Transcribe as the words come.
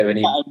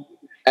Any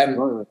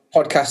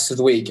podcasts of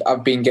the week.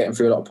 I've been getting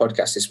through a lot of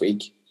podcasts this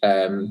week.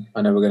 I know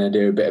we're going to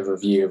do a bit of a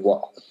review of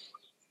what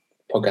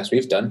podcasts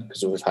we've done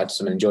because we've had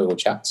some enjoyable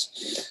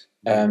chats.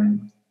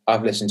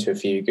 I've listened to a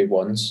few good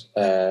ones,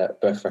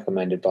 both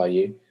recommended by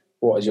you.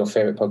 What is your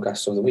favourite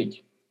podcast of the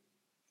week?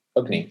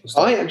 Agni.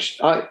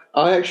 I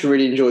actually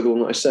really enjoyed the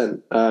one that I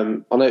sent. I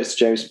know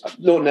it's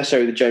not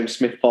necessarily the James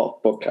Smith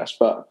podcast,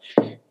 but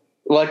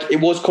like it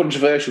was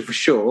controversial for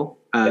sure.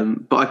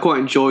 But I quite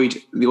enjoyed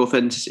the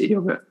authenticity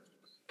of it,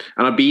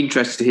 and I'd be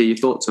interested to hear your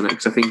thoughts on it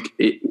because I think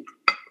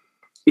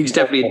it's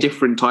definitely a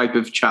different type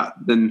of chat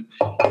than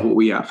what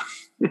we have.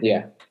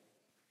 Yeah.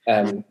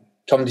 Tom,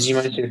 did you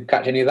manage to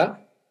catch any of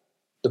that?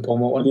 The Paul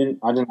Mort one?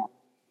 I didn't.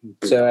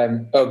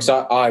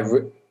 So,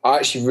 I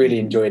actually really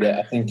enjoyed it.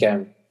 I think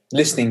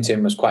listening to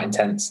him was quite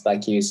intense.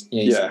 Like he's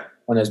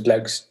one of those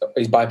blokes.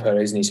 He's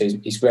bipolar, isn't he? So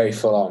he's very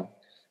full on.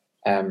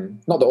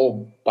 Not that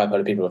all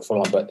bipolar people are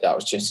full on, but that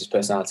was just his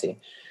personality.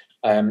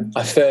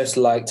 I first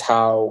liked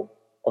how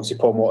obviously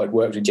Paul Mort had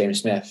worked with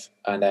James Smith,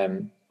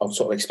 and I'll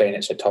sort of explain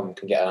it so Tom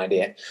can get an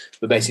idea.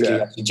 But basically,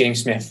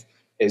 James Smith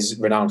is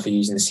renowned for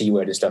using the C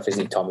word and stuff,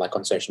 isn't he, Tom? Like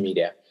on social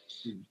media.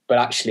 But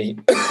actually,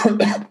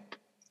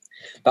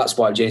 that's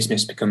why James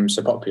Smith's become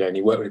so popular, and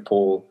he worked with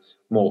Paul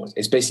Mort.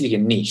 It's basically a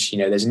niche.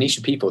 There's a niche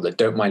of people that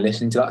don't mind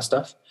listening to that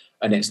stuff,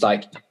 and it's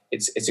like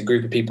it's a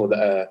group of people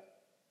that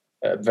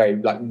are very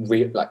like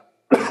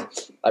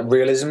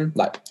realism,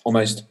 like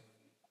almost.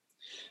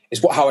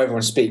 It's how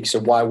everyone speaks. So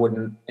why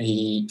wouldn't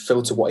he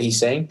filter what he's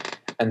saying?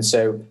 And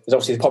so there's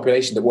obviously the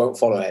population that won't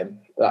follow him,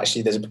 but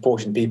actually there's a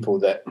proportion of people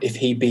that if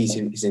he beats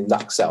his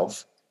exact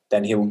self,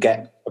 then he will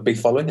get a big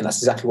following, and that's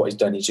exactly what he's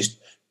done. He's just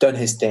done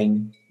his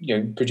thing,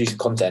 produced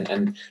content,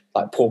 and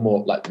like Paul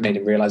Mort like made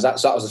him realise that.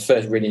 So that was the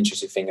first really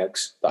interesting thing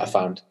that I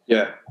found.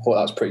 Yeah, I thought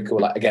that was pretty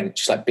cool. Like again,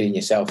 just like being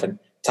yourself and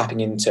tapping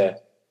into.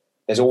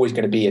 There's always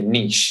going to be a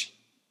niche,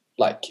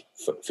 like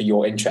for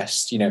your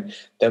interests.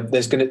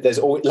 There's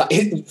always like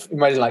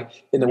imagine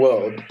like in the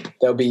world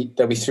there'll be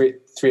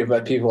three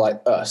other people like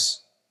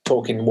us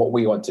talking what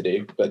we want to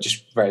do, but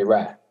just very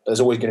rare. But there's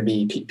always going to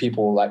be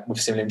people like with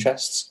similar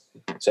interests.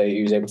 So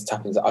he was able to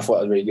tap into that. I thought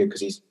that was really good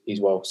because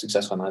he's well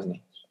successful now, hasn't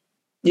he?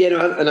 Yeah,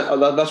 no, and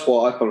that's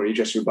what I find really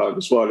interesting about him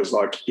as well. Is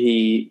like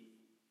he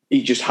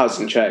just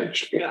hasn't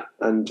changed. Yeah,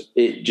 and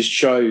it just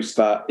shows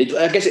that.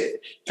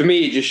 For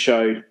me, it just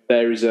showed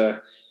there is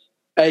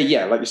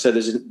like you said,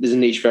 there's a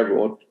niche for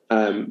everyone.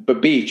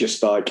 But B,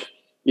 just like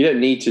you don't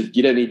need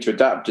to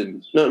adapt,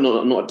 and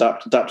not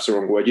adapt. Adapt's the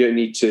wrong word. You don't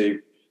need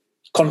to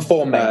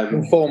conform.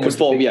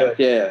 Conform.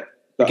 Yeah.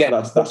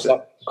 That's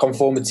it.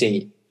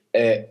 Conformity.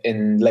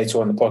 In later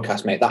on in the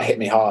podcast, mate, that hit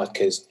me hard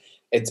because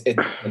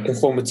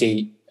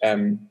conformity.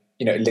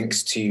 It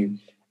links to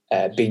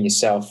being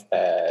yourself,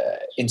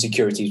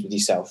 insecurities with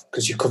yourself,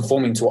 because you're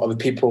conforming to what other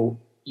people.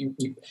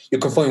 You're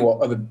conforming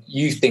what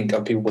you think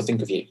other people will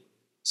think of you.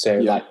 So,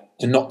 like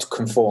to not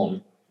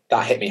conform,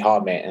 that hit me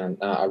hard, mate, and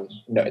I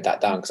noted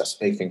that down because that's a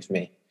big thing for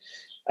me.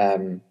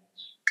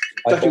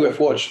 Definitely worth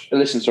watch and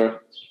listen. Sorry.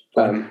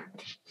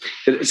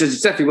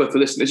 It's definitely worth a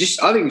listen.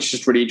 I think it's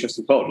just really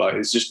interesting pod. Like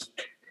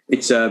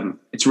it's a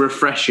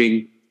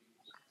refreshing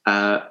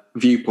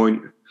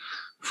viewpoint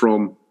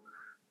from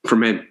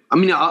him. I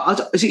mean,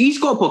 he's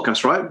got a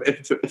podcast, right?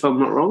 If I'm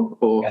not wrong,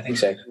 or yeah, I think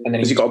so. And then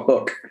has he got a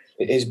book?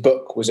 His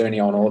book was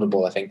only on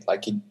Audible, I think.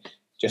 Like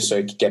just so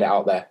he could get it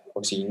out there.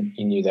 Obviously,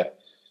 he knew that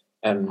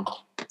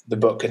the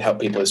book could help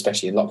people,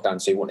 especially in lockdown.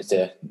 So he wanted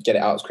to get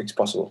it out as quick as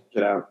possible.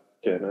 Get out.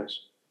 Yeah, nice.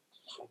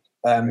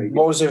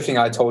 What was the other thing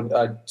I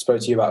spoke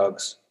to you about,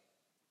 Uggs?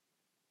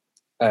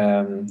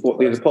 What,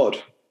 the other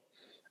pod?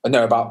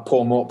 No, about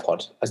Paul Mort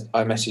pod.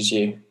 I messaged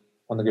you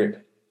on the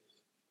group.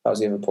 That was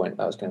the other point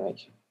I was going to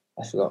make.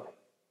 I forgot.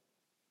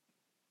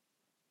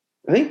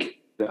 I think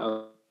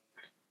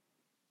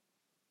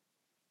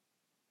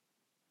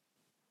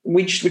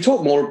we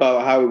talked more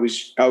about how it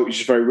was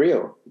just very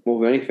real more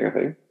than anything. I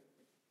think.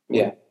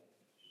 Yeah.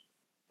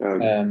 I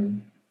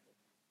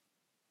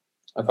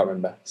can't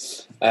remember.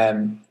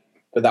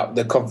 But that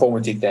the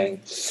conformity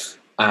thing,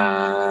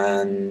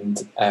 and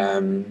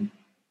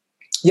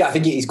I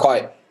think he's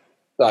quite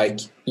like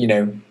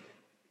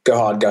go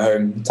hard, go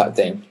home type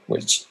thing,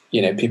 which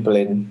people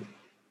in.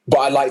 But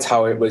I liked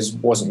how it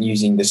wasn't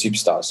using the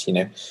superstars.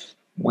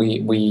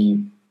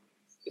 We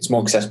it's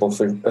more accessible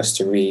for us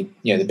to read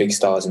the big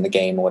stars in the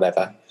game or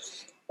whatever,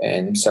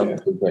 and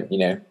self-improvement.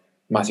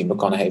 Matthew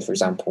McConaughey, for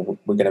example,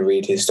 we're going to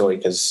read his story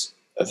because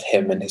of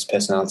him and his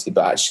personality,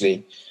 but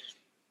actually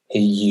he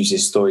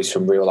uses stories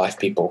from real life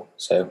people.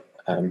 So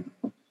I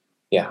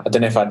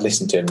don't know if I'd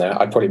listen to him though.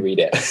 I'd probably read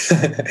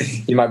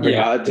it. You might bring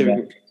I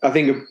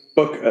think a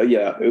book.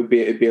 It'd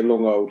be a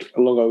long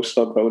old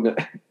slog, wouldn't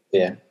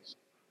it?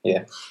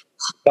 Yeah.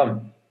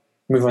 Tom,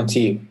 move on to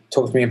you.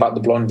 Talk to me about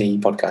the Blondie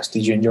podcast.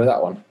 Did you enjoy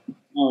that one?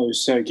 Oh, it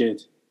was so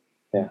good.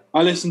 Yeah,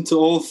 I listened to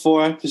all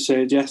 4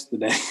 episodes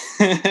yesterday.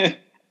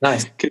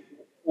 Nice.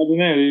 I don't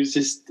know. It was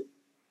just,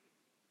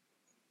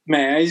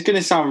 man, it's going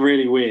to sound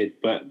really weird,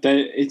 but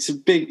it's a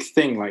big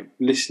thing, like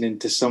listening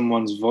to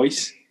someone's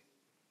voice.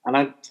 And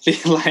I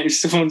feel like if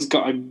someone's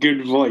got a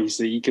good voice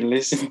that you can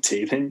listen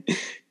to, then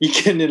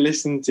you're going to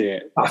listen to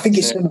it. I think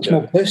it's so much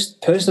more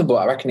personable.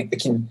 I reckon it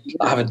can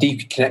have a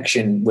deep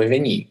connection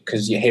within you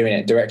because you're hearing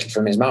it directly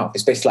from his mouth.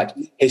 It's basically like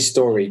his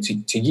story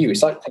to you.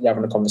 It's like you're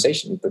having a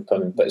conversation with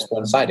him, but it's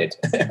one-sided.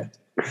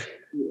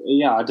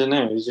 Yeah, I don't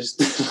know. It's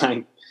just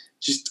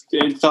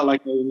it felt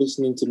like I was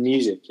listening to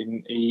music.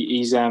 And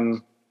he's a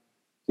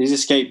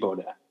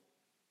skateboarder,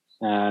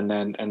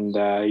 and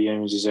he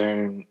owns his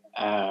own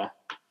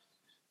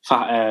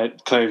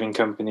clothing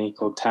company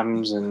called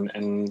Thames,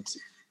 and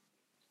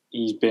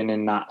he's been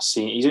in that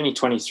scene. He's only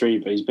 23,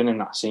 but he's been in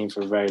that scene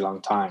for a very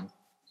long time,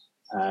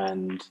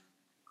 and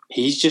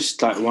he's just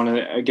like one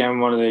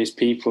of those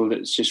people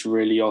that's just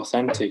really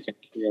authentic. And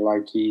I feel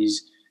like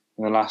he's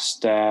in the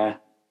last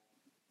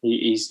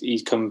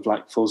he's come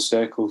like full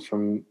circle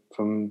from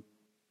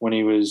when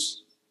he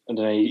was. I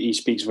don't know. He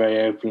speaks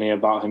very openly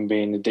about him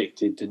being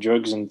addicted to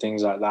drugs and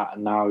things like that,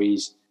 and now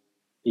he's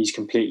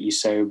completely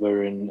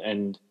sober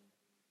and.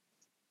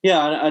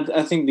 Yeah,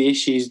 I think the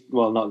issues,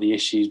 well, not the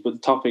issues, but the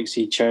topics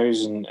he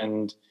chose,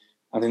 and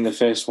I think the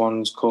first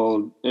one's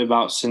called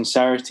about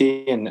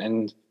sincerity,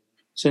 and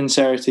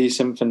sincerity is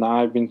something that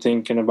I've been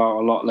thinking about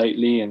a lot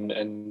lately,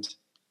 and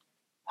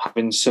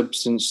having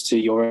substance to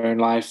your own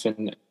life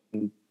and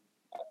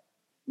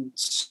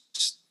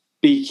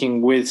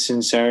speaking with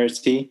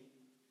sincerity.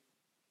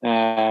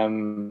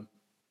 And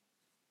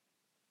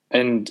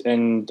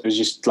it was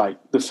just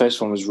like the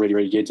first one was really,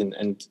 really good,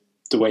 and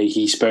the way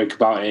he spoke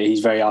about it,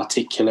 he's very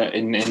articulate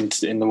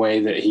in the way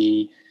that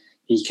he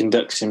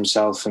conducts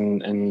himself,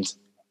 and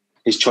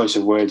his choice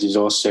of words is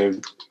also,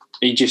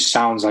 he just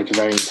sounds like a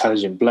very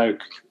intelligent bloke.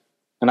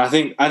 And I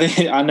think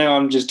I know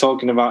I'm just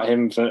talking about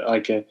him for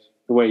like the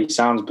way he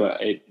sounds, but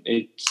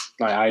it's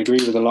like I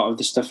agree with a lot of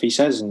the stuff he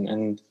says,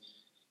 and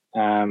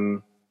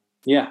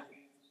yeah.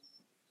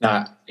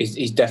 Nah,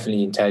 he's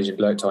definitely an intelligent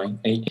bloke, Tommy.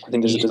 I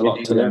think there's a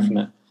lot to learn from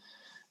it.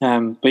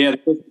 But yeah, the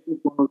first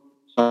one,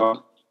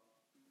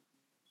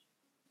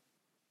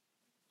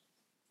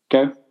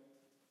 go.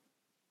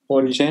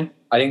 What were you saying?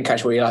 I didn't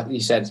catch what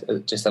you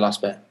said, just the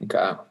last bit. You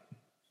cut out.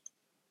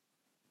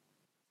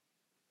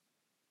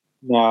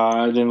 No,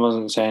 I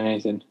wasn't saying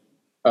anything.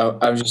 Oh,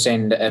 I was just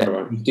saying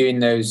that doing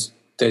those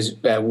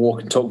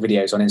walk and talk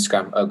videos on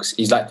Instagram. Uggs,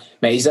 he's like,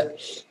 mate,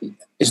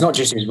 it's not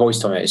just his voice,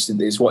 Tommy.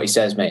 It's what he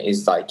says, mate.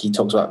 Is like he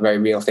talks about very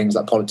real things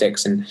like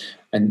politics and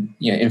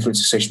influence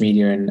of social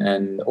media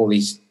and all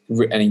these.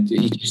 And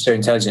he's just so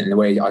intelligent in the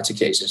way he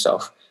articulates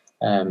himself.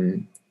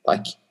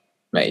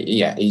 Mate,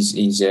 yeah,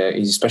 he's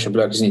a special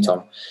bloke, isn't he,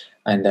 Tom?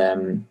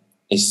 And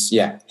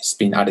it's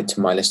been added to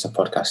my list of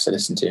podcasts to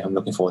listen to. I'm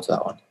looking forward to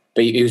that one.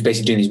 But he was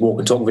basically doing these walk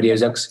and talk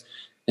videos, Uggs,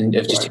 and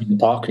of just in the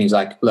park, and he's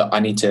like, "Look, I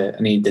need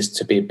this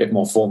to be a bit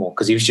more formal,"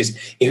 because he was just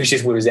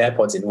with his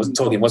AirPods in, wasn't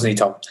talking, wasn't he,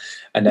 Tom?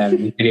 And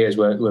the videos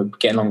were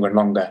getting longer and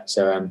longer.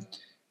 So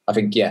I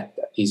think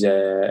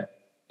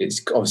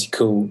it's obviously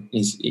cool.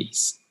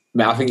 He's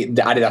I think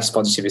the Adidas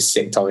sponsorship is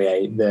sick,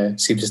 Tommy. The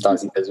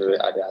superstars he does with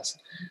Adidas.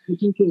 I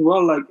think as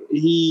well, like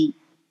he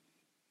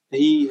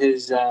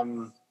has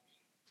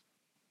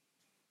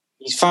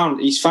he's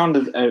found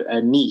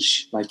a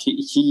niche. Like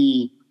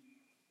he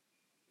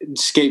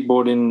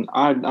skateboarding.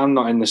 I'm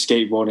not in the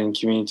skateboarding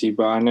community,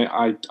 but I know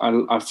I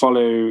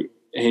follow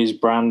his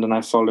brand, and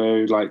I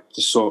follow like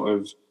the sort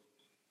of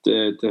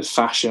the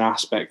fashion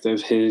aspect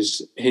of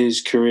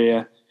his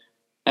career,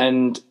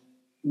 and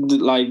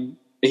like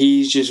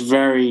he's just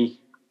very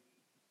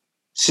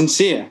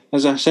sincere.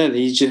 As I said,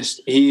 he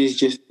is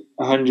just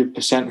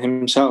 100%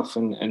 himself,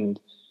 and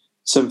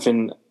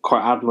something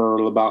quite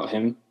admirable about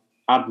him.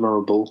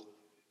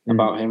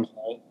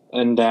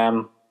 And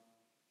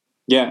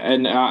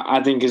and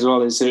I think as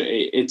well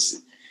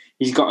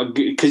he's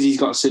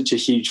got such a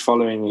huge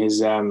following.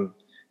 His the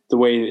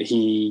way that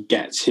he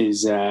gets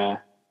his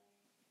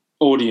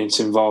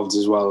audience involved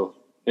as well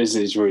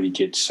is really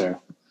good.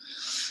 So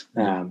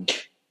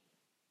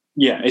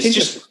it's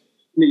just a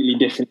completely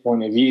different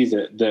point of view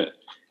that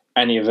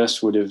any of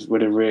us would have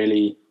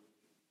really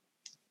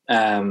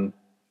have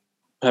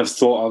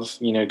thought of,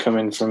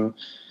 coming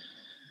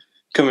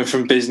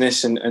from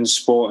business and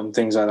sport and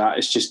things like that.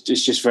 It's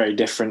just very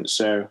different.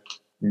 So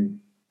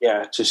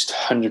just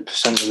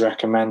 100% would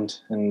recommend,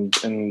 and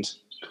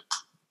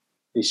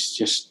it's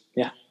just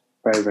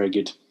very, very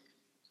good.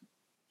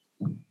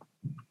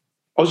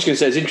 I was just going to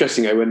say, it's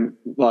interesting when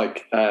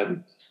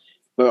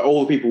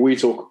all the people we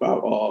talk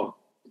about are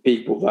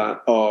people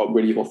that are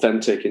really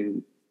authentic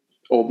and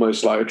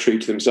almost like true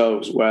to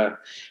themselves, where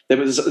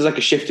there's like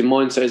a shift in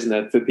mindset, isn't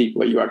there, for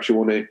people that you actually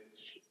want to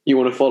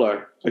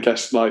follow. I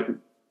guess 5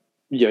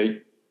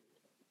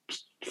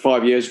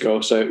 years ago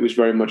or so, it was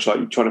very much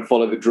like trying to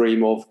follow the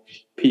dream of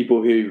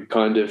people who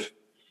kind of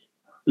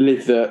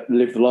live the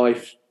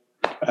life,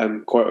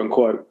 quote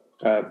unquote.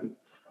 I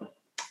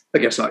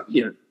guess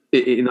in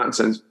that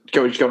sense,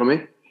 go on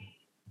me.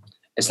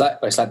 It's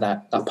like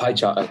that pie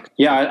chart.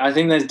 Yeah, I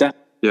think there's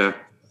yeah.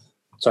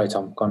 Sorry,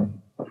 Tom. Go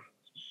on.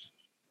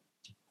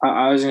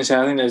 I was going to say,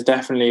 I think there's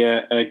definitely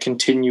a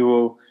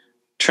continual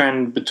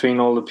trend between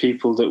all the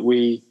people that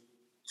we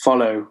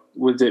follow,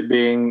 with it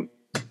being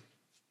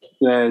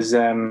there's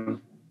they're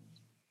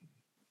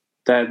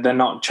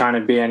not trying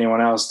to be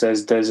anyone else.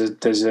 There's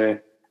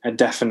a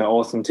definite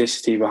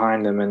authenticity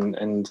behind them,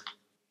 and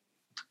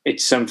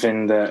it's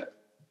something that,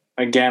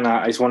 again,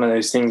 it's one of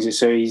those things. It's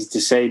so easy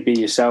to say be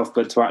yourself,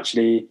 but to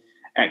actually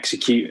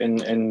execute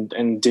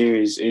and do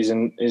is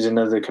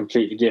another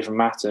completely different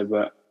matter.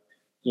 But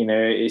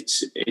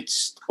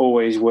it's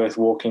always worth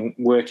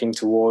working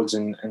towards,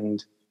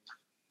 and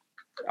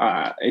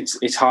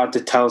it's hard to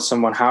tell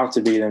someone how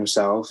to be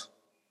themselves.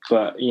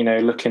 But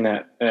looking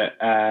at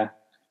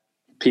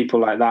people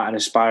like that and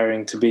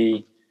aspiring to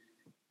be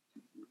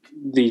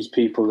these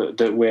people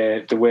that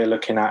we're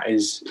looking at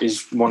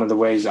is one of the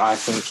ways that I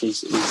think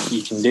is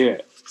you can do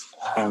it.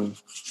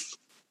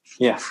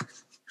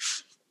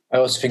 I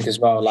also think as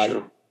well, like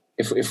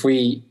if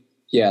we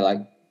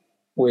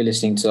we're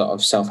listening to a lot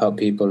of self-help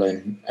people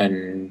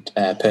and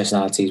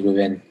personalities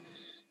within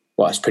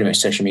it's pretty much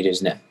social media,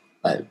 isn't it?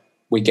 Like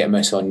we get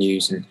most of our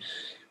news and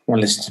want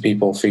to listen to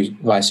people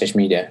via social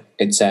media.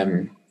 It's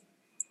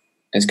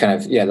kind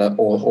of the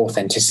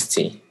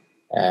authenticity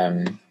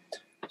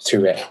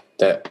through it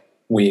that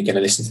we're going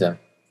to listen to them,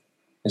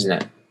 isn't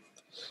it?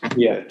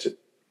 Yeah.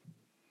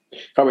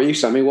 How about you,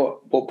 Sammy?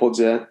 What pod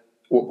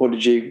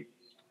did you?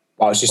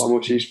 I was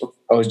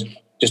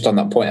just on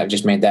that point I've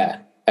just made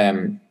there.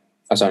 I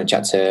was on a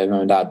chat to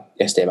mum and dad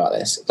yesterday about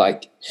this.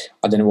 Like,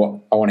 I don't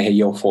know I want to hear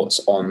your thoughts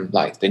on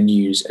like the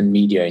news and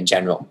media in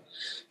general.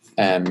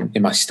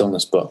 In my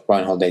Stillness book,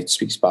 Ryan Holiday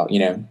speaks about,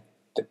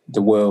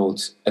 the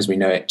world as we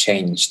know it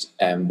changed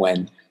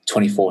when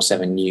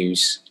 24/7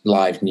 news,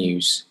 live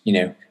news,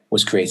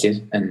 was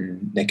created,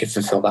 and they could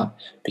fulfill that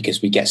because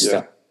we get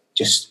stuff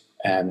just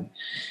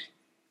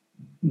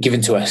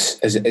given to us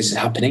as it's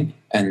happening,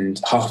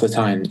 and half the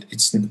time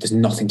there's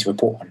nothing to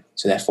report on.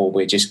 So therefore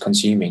we're just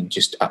consuming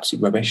just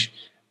absolute rubbish.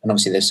 And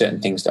obviously there's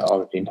certain things that are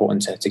really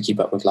important to keep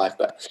up with life.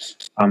 But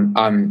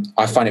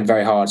I find it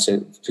very hard to,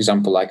 for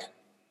example, like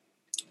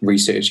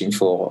researching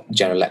for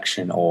general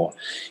election or,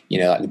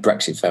 like the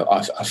Brexit vote,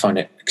 I find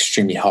it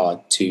extremely hard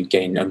to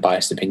gain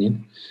unbiased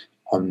opinion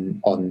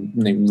on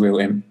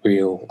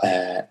real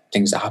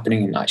things that are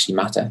happening and actually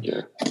matter.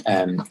 Yeah.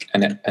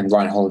 And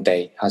Ryan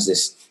Holiday has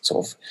this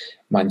sort of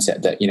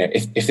mindset that,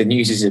 if the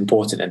news is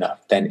important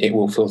enough, then it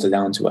will filter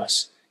down to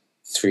us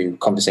through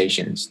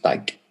conversations.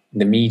 Like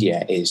the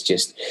media is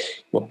just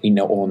what we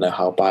all know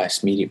how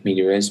biased media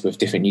is with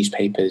different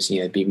newspapers,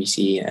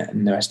 BBC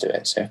and the rest of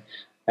it. So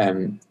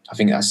I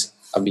think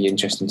I'd be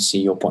interested to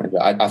see your point of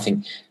it. I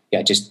think,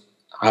 just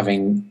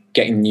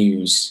getting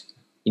news.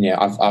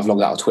 I've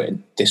logged out of Twitter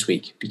this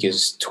week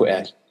because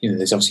Twitter,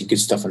 there's obviously good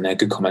stuff on there,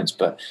 good comments,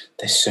 but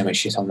there's so much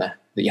shit on there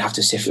that you have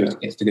to sift through to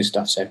get the good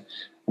stuff. So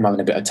I'm having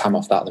a bit of time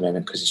off that at the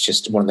moment because it's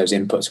just one of those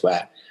inputs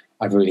where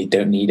I really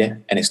don't need it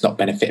and it's not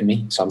benefiting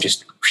me. So I'm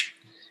just,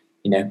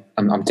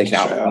 I'm taking it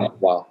out for a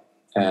while.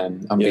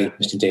 I'm really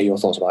interested to hear your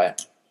thoughts about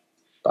it.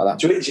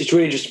 About that. It's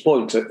really just a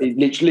point.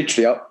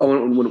 Literally, I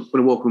went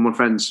to walk with my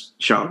friends,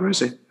 Charlotte and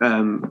Rosie,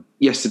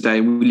 yesterday,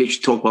 and we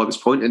literally talked about this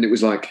point, and it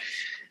was like,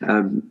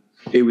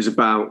 it was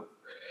about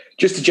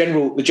just the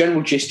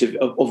general gist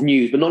of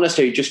news, but not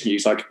necessarily just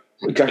news, like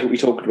exactly what we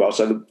talked about.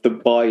 So the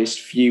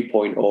biased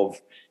viewpoint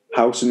of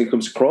how something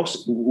comes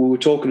across. We were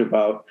talking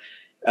about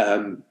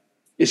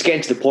it's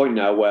getting to the point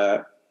now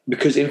where,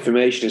 because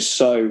information is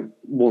so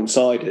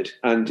one-sided,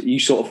 and you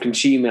sort of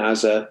consume it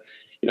as a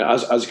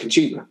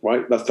consumer,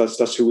 right?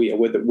 That's who we are.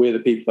 We're the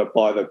people that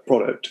buy the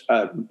product,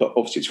 but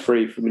obviously it's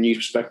free from a news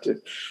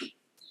perspective.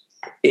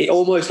 It's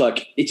almost going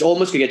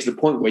to get to the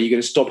point where you're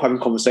going to stop having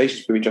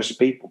conversations with interested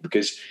people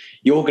because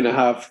you're going to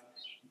have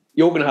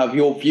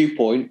your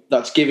viewpoint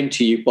that's given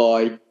to you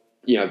by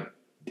the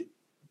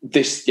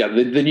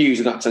news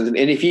in that sense. And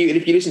if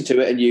you listen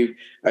to it and you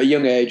at a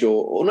young age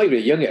or not even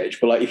at a young age,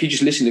 but like if you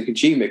just listen and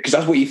consume it because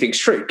that's what you think is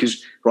true,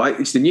 because right,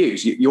 it's the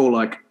news. You're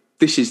like,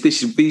 this is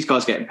these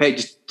guys getting paid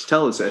just to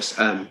tell us this,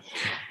 and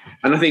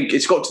I think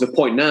it's got to the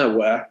point now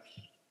where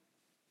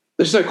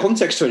there's no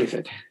context to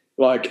anything.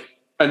 Like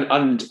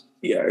and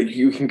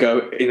you can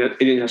go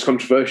in as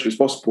controversial as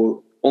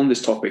possible on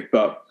this topic,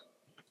 but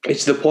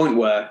it's the point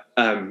where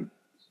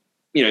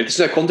there's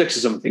no context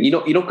to something.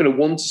 You're not going to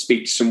want to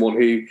speak to someone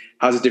who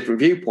has a different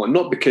viewpoint,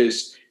 not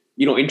because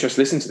you're not interested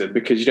in listening to them,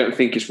 because you don't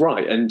think it's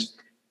right. And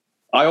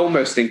I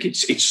almost think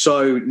it's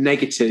so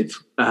negative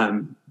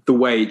the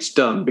way it's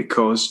done,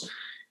 because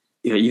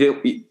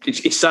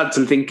it's sad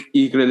to think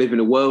you're going to live in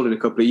a world in a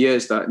couple of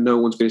years that no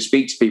one's going to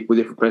speak to people with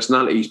different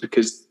personalities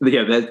because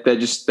they're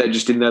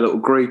just in their little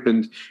group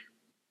and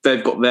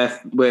they've got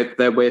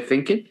their way of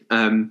thinking.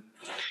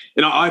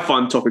 I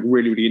find the topic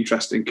really, really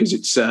interesting because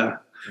it's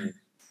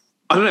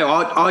I don't know.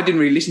 I didn't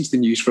really listen to the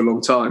news for a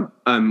long time.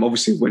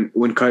 Obviously,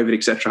 when COVID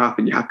etc.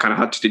 happened, you kind of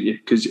had to, didn't you?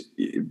 Because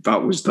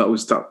that was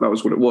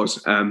what it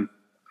was.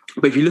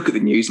 But if you look at the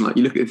news and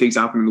you look at the things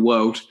happening in the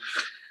world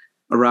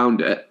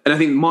around it, and I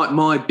think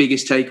my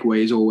biggest takeaway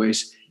is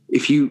always,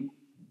 if you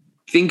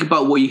think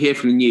about what you hear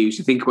from the news,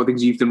 you think about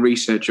things you've done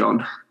research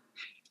on,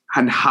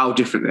 and how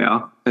different they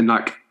are, and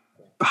like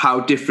how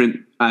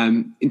different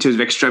in terms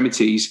of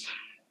extremities,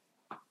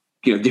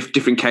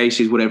 different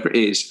cases, whatever it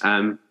is.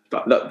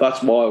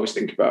 That's what I always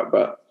think about.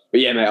 But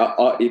yeah, mate,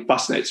 it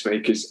fascinates me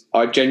because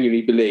I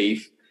genuinely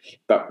believe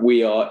that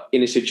we are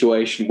in a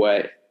situation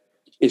where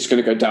it's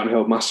going to go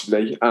downhill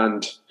massively,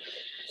 and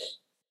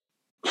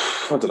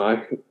I don't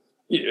know.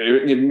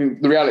 The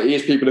reality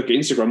is, people look at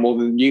Instagram more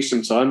than you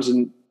sometimes,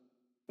 and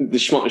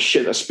the amount of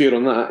shit that's spewed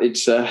on that,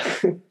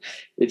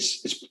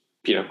 it's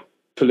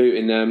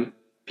polluting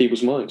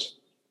people's minds.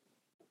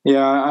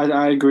 Yeah,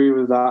 I agree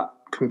with that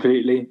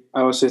completely.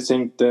 I also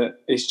think that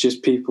it's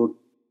just people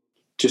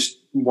just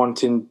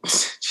wanting,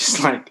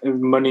 just like a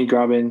money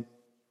grabbing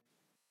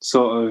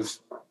sort of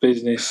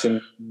business,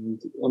 and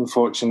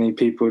unfortunately,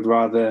 people would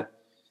rather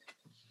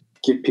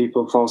give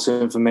people false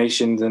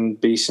information than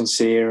be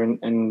sincere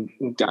and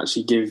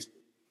actually give,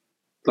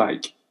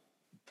 like,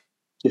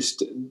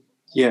 just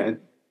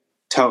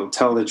tell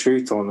the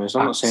truth almost.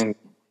 I'm not saying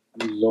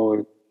he's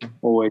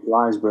always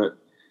lies, but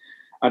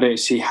I don't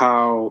see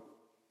how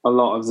a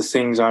lot of the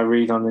things I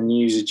read on the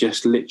news are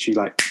just literally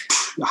like,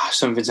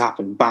 something's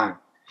happened, bang,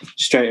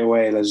 straight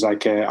away there's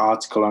like an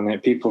article on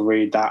it. People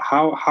read that.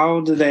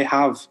 How do they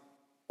have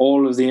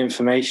all of the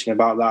information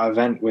about that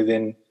event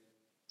within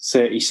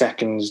 30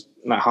 seconds,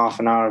 like half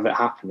an hour of it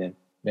happening?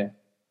 Yeah,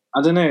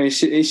 I don't know.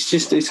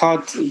 It's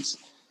hard.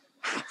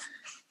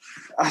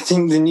 I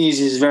think the news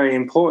is very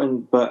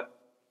important, but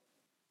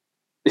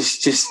it's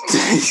just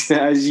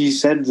as you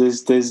said,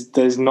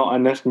 there's not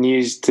enough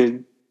news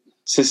to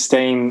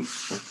sustain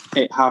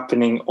it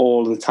happening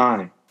all the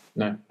time.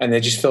 No, and they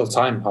just fill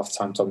time half the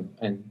time, Tom,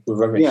 and with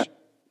rubbish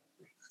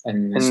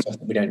and stuff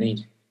that we don't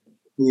need.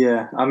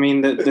 Yeah, I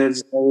mean, there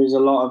is a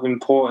lot of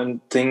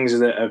important things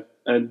that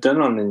are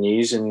done on the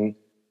news, and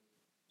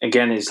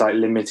again, it's like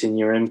limiting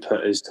your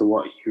input as to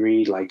what you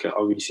read. Like,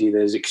 obviously,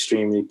 there's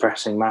extremely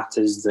pressing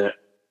matters that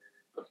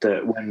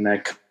when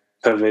they're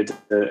covered,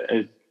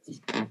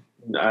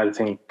 I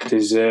think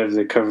deserve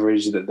the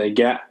coverage that they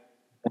get.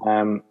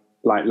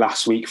 Like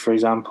last week, for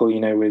example,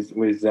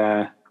 with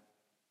the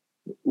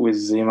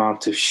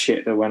amount of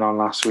shit that went on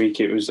last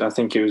week, I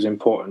think it was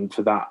important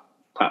for that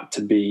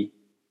to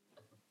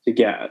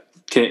get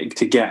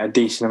a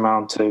decent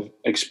amount of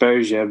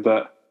exposure.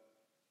 But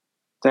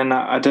then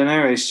I don't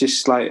know. It's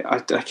just like I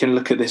can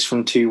look at this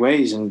from two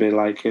ways and be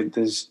like, I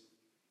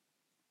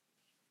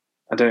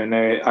don't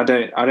know. I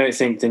don't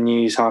think the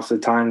news half the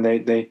time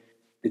they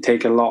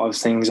take a lot of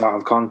things out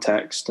of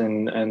context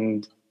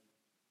and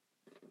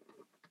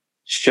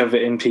shove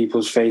it in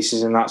people's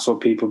faces, and that's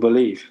what people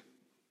believe.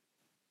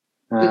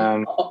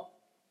 Being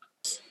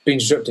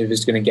disruptive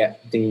is going to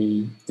get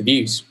the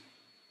views.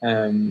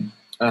 I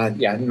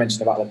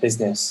mentioned about the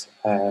business.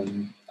 I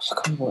can't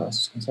remember what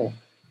else I was going to say.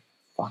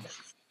 Fuck.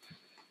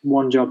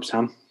 One job,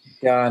 Sam.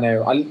 Yeah, I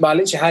know. I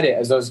literally had it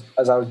as I was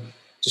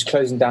just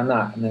closing down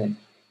that, and then.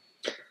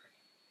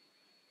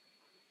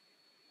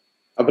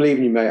 I believe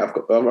in you, mate. I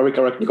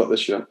reckon you got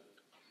this, Do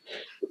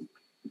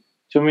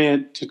you want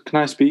me? Can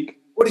I speak?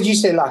 What did you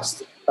say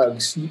last,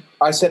 Uggs?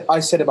 I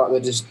said about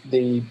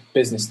the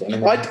business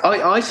thing.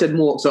 I said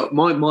more. So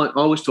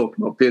I was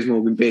talking about Piers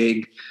Morgan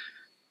being,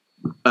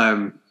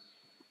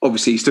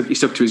 obviously he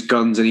stuck to his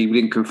guns and he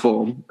didn't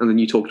conform. And then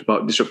you talked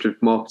about disruptive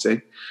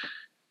marketing,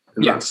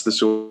 and that's the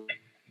sort.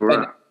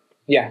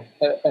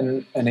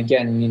 And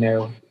again,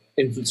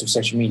 influence of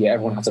social media.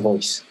 Everyone has a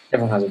voice.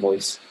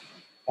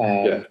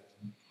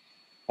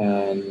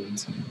 And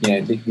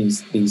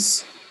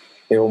these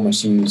they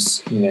almost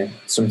use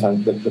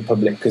sometimes the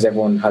public, because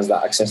everyone has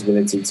that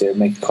accessibility to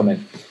make a comment.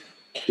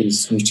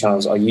 These news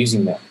channels are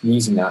using that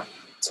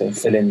to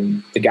fill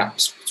in the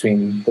gaps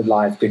between the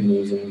live good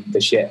news and the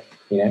shit.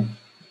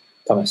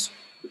 Thomas.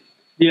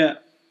 Yeah,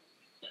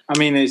 I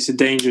mean, it's a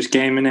dangerous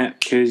game, isn't it?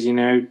 Because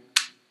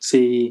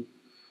see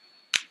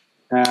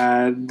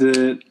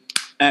the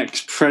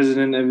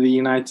ex-president of the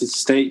United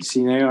States.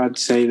 I'd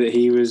say that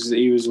he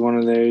was one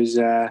of those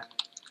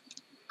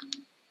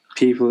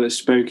people that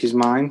spoke his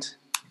mind,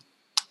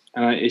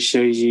 and it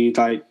shows you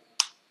like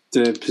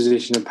the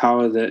position of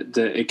power that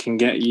it can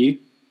get you,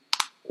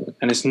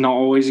 and it's not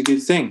always a good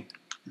thing.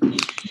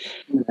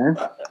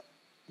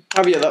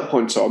 Have you at that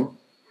point, Tom?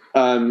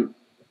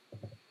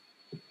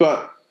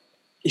 But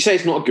you say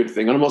it's not a good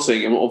thing, and I'm not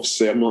saying. I'm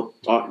not.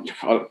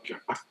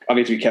 I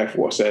need to be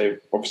careful what I say,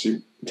 obviously,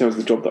 in terms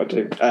of the job that I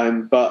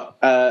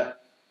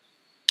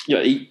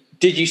do.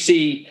 Did you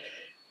see?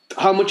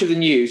 How much of the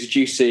news did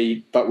you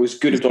see that was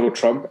good of Donald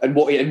Trump, and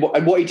what he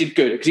did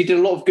good? Because he did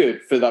a lot of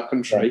good for that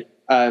country,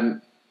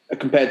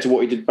 compared to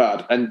what he did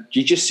bad. And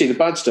you just see the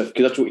bad stuff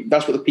because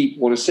that's what the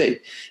people want to see,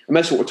 and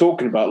that's what we're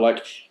talking about.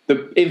 Like,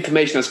 the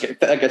information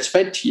that gets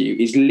fed to you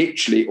is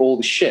literally all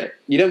the shit.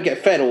 You don't get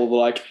fed all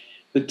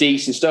the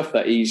decent stuff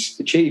that he's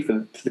achieved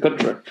for the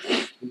country.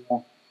 Yeah.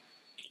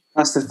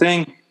 That's the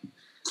thing.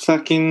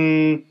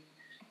 Fucking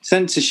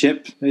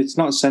censorship. It's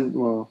not is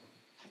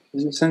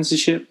it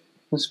censorship?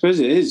 I suppose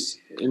it is,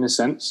 in a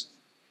sense.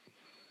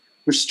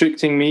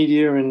 Restricting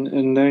media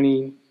and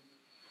only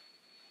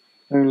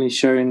only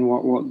showing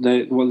what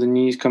the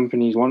news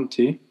companies want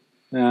to.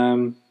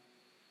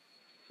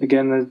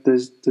 Again,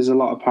 there's a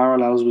lot of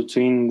parallels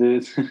between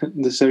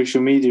the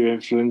social media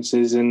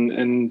influencers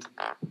and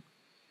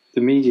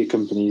the media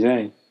companies.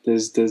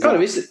 There's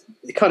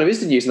it kind of is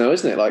the news now,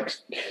 isn't it? Like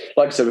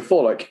I said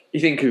before, like you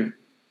think of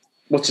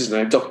what's his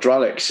name, Dr.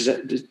 Alex, is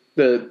it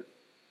the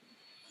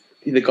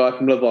guy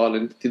from Love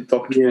Island, the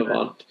doctor from Love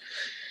Island.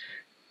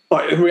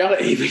 But in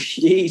reality,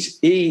 he is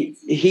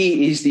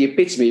the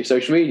epitome of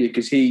social media,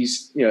 because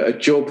he's a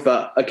job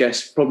that I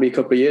guess probably a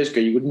couple of years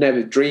ago you would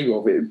never dream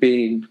of it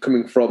being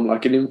coming from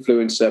like an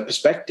influencer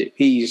perspective.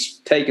 He's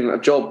taken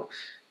that job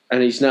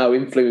and he's now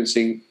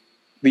influencing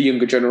the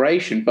younger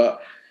generation.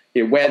 But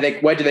where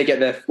do they get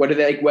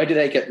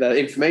their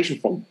information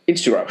from?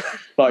 Instagram.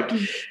 Like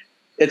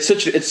it's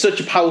such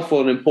a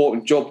powerful and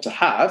important job to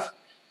have.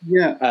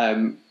 Yeah.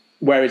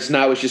 Where it's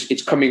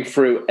coming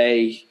through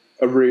a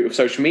route of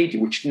social media,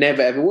 which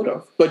never ever would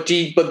have. But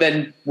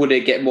then would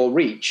it get more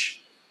reach?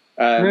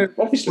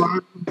 Obviously. I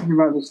was thinking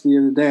about this the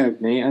other day,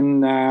 with me,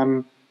 and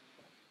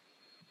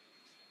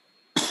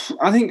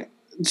I think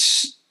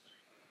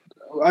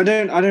I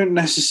don't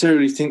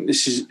necessarily think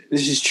this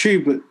is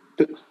true,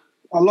 but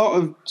a lot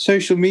of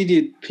social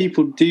media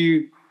people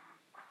do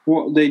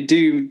what they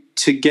do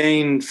to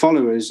gain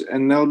followers,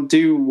 and they'll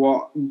do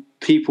what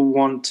people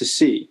want to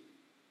see.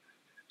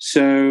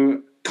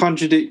 So,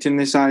 contradicting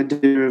this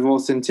idea of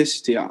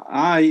authenticity,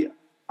 I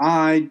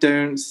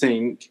don't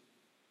think.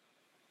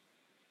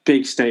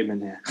 Big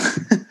statement here.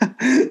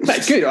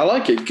 That's good. I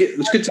like it.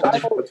 It's good to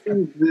have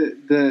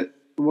the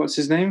what's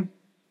his name,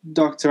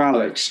 Dr.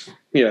 Alex.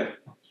 Yeah,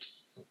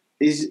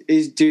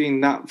 is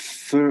doing that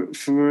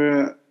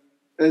for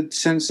a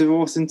sense of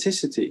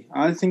authenticity.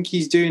 I think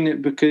he's doing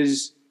it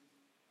because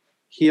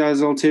he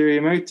has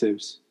ulterior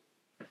motives.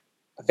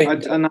 I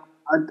think,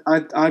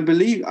 I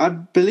believe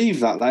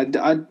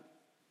that.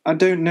 I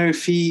don't know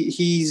if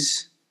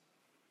he's.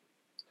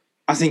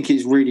 I think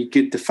it's really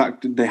good the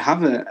fact that they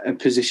have a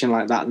position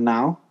like that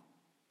now,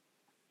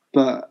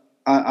 but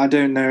I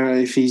don't know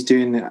if he's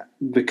doing it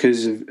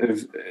because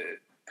of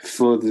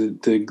for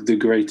the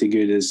greater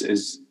good,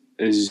 as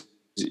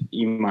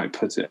you might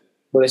put it.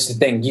 Well, that's the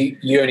thing.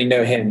 You only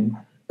know him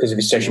because of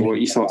his social media. What are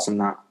your thoughts on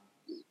that?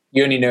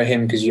 You only know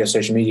him because of your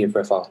social media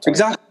profile.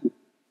 Exactly.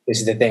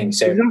 This is the thing.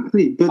 So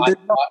exactly, but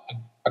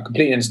I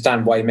completely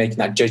understand why you're making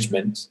that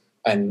judgment,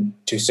 and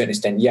to a certain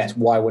extent, yes.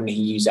 Why wouldn't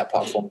he use that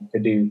platform to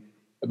do?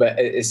 But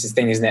it's the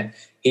thing, isn't it?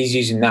 He's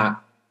using that.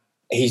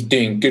 He's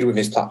doing good with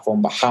his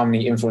platform, but how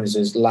many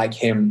influencers like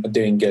him are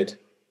doing good?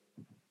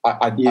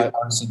 I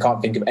honestly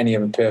can't think of any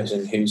other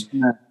person who's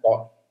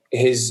got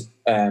his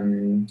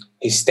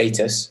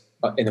status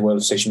in the world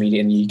of social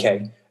media in the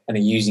UK and are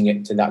using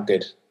it to that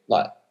good.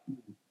 Like,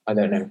 I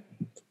don't know.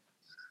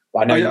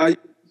 But I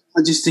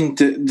just think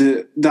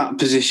that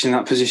position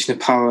of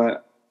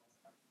power.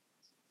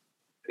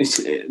 It's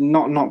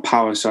not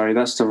power. Sorry,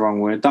 that's the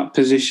wrong word. That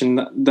position,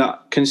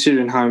 that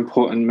considering how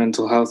important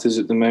mental health is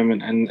at the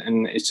moment, and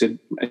it's a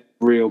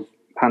real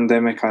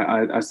pandemic.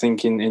 I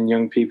think in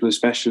young people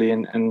especially,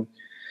 and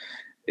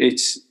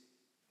it's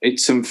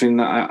something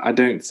that I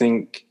don't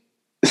think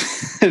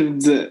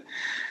that.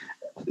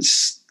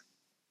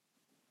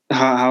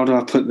 How do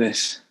I put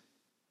this?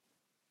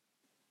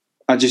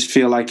 I just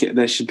feel like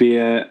there should be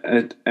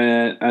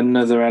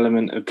another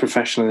element of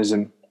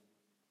professionalism.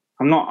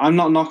 I'm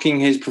not knocking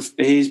his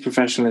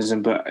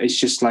professionalism, but it's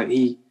just like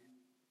he's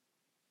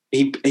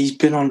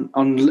been on.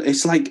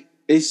 It's like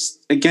it's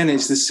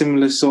the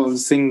similar sort of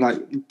thing.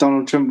 Like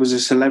Donald Trump was a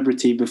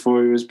celebrity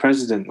before he was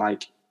president.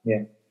 Like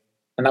and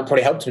that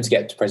probably helped him to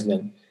get to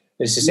president.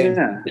 It's the same.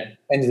 At the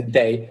end of the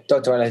day,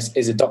 Dr. Ellis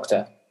is a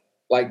doctor,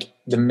 like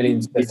the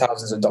millions, the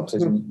thousands of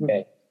doctors in the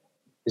UK,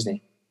 isn't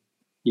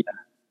he?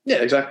 Yeah,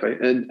 exactly.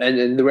 And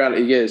the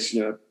reality is,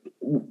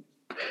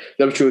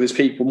 I'm sure there's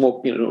people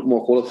more, not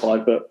more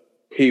qualified, but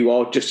who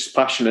are just as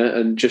passionate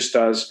and just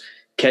as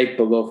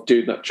capable of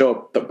doing that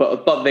job.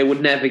 But they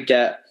would never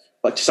get,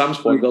 like to Sam's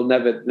point,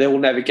 they will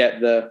never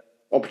get the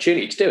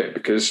opportunity to do it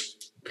because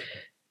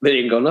they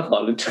didn't go on Love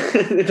Island.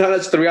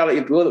 That's the reality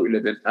of the world that we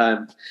live in,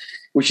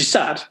 which is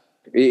sad.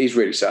 It is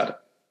really sad.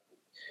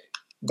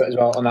 But as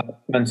well, on that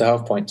mental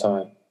health point,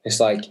 Tom,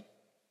 it's like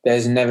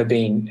there's never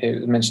been,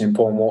 it was mentioned in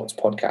Paul Mort's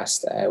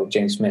podcast with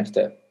James Smith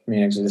that me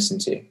and Eggs have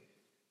listened to.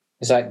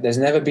 It's like there's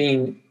never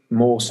been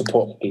more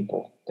support for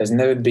people. There's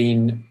never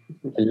been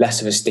less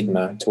of a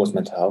stigma towards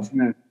mental health,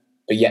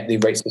 but yet the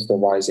rates are still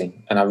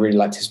rising. And I really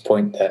liked his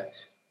point that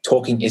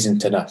talking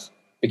isn't enough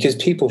because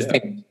people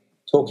think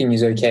talking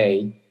is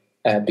okay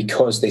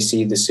because they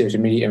see the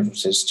social media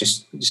influencers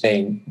just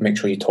saying, make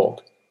sure you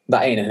talk.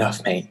 That ain't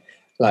enough, mate.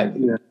 Like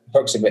the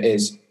crux of it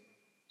is,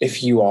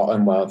 if you are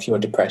unwell, if you are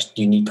depressed,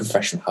 you need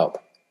professional help.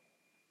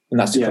 And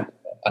that's the crux.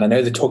 And I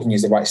know the talking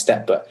is the right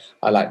step, but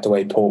I like the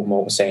way Paul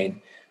Mort was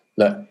saying,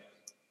 look,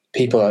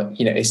 people are,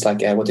 it's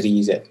like, what did he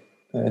use it?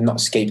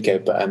 Not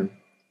scapegoat, but,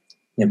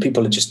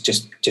 people are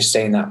just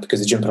saying that because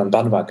they're jumping on the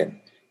bandwagon.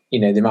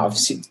 The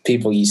amount of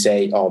people you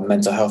say,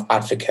 mental health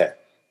advocate.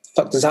 The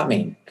fuck does that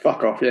mean?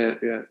 Fuck off, yeah.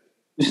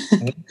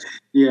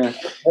 Yeah.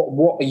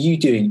 What are you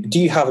doing? Do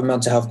you have a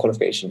mental health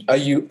qualification? Are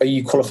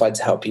you qualified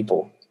to help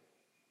people?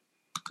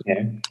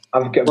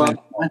 I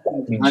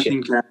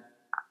think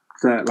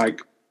that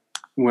like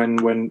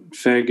when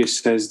Fergus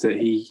says that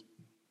he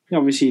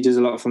obviously he does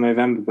a lot for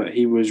Movember, but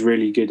he was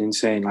really good in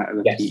saying like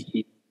that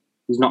he's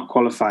not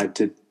qualified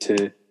to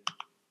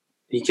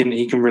he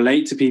can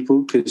relate to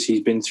people because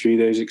he's been through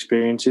those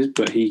experiences,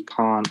 but he's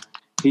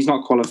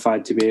not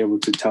qualified to be able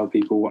to tell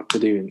people what to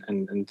do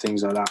and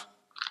things like that.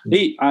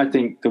 I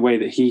think the way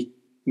that he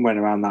went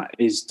around that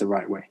is the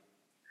right way.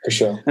 For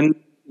sure. And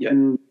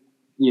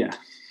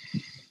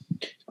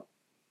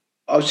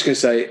I was just going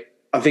to say,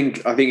 I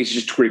think it's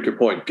just a really good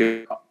point.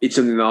 It's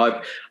something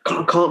that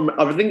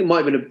I think it might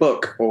have been a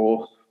book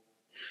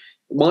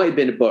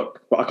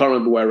but I can't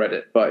remember where I read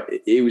it. But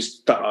it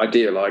was that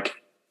idea, like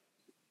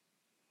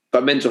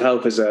that mental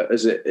health as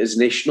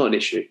an issue, not an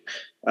issue,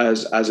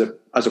 as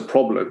a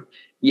problem.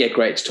 Yeah,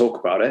 great to talk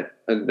about it,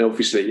 and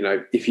obviously,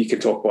 if you can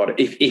talk about it,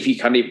 if you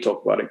can even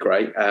talk about it,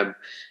 great.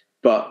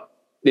 But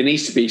there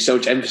needs to be so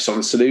much emphasis on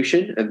the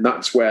solution, and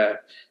that's where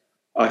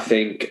I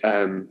think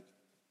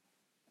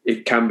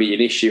it can be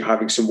an issue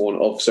having someone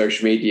of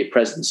social media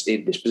presence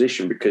in this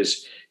position,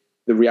 because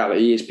the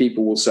reality is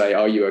people will say,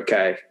 "Are you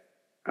okay?"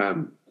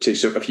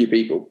 To a few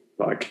people,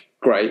 like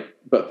great,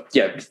 but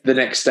yeah, the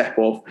next step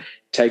of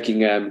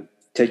taking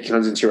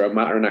hands into your own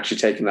matter and actually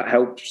taking that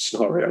help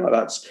scenario,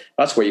 like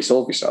that's where you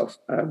solve yourself.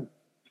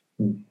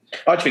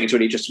 I think it's a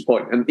really interesting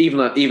point, and even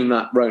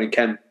that Ronan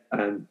Kemp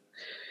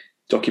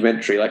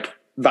documentary, like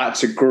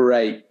that's a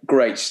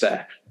great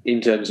step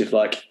in terms of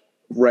like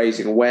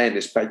raising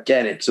awareness. But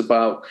again, it's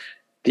about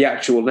the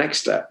actual next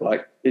step.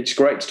 Like it's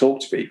great to talk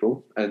to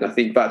people, and I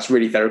think that's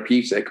really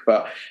therapeutic.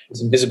 But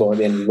it's invisible at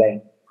the end of the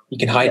day. You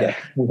can hide it.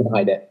 You can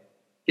hide it.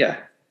 Yeah.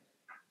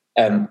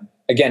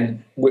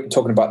 Again, we're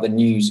talking about the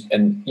news,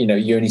 and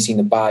you're only seeing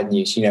the bad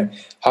news.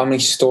 How many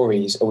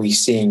stories are we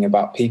seeing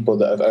about people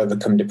that have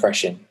overcome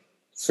depression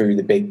through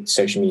the big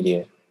social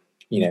media,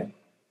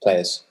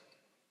 players?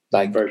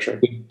 Like very true.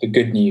 The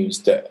good news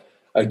that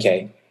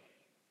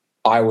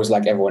I was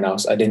like everyone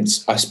else.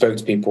 I spoke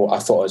to people. I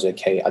thought I was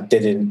okay.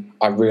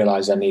 I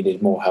realized I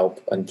needed more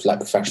help and like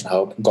professional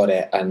help. Got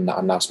it, and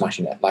I'm now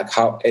smashing it. Like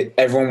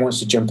everyone wants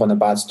to jump on the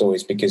bad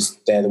stories because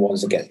they're the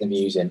ones that get the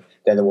views in.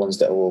 They're the ones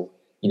that will,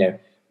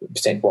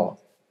 well,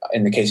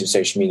 in the case of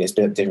social media, it's a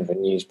bit different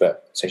from news,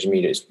 but social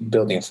media is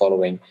building a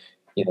following.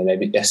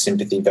 Maybe a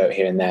sympathy vote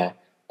here and there.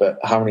 But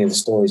how many of the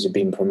stories are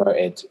being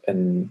promoted?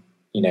 And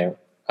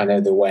I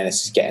know the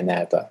awareness is getting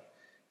there, but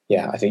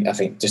yeah, I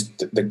think just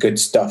the good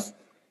stuff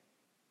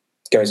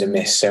goes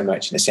amiss so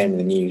much, and the same in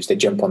the news. They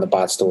jump on the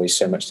bad stories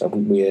so much. So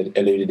we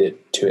alluded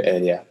to it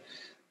earlier.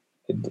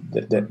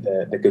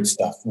 The good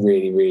stuff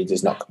really, really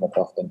does not come up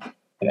often,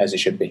 and as it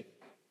should be.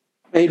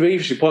 Made a really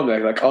interesting point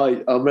there. Like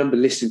I remember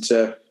listening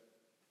to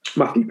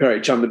Matthew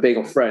Perry, Chandler Bing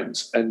on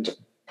Friends, and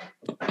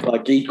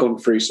like he'd gone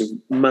through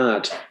some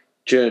mad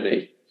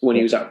journey when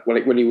he was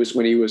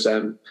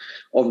on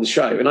the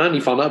show, and I only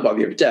found out about it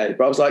the other day.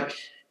 But I was like,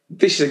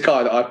 this is a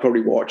guy that I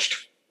probably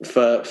watched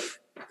for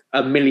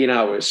a million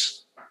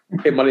hours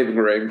in my living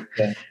room,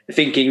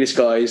 thinking this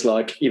guy is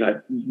like,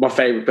 my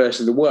favorite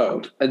person in the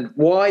world. And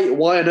why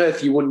on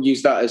earth you wouldn't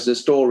use that as a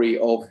story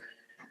of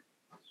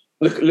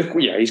look,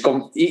 he's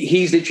gone,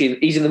 he's literally,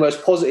 he's in the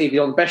most positive, he's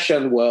on the best show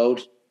in the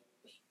world.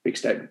 Big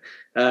statement.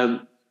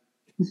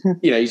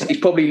 He's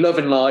probably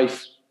loving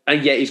life,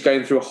 and yet he's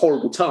going through a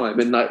horrible time,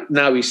 and like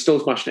now he's still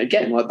smashing it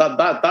again. Like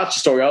that's the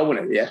story I want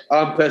to hear.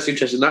 I'm personally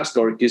interested in that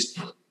story because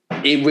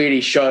it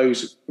really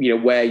shows,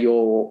 where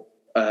your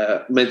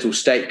mental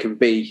state can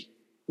be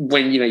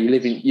when you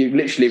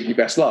literally live your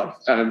best life.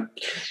 And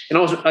I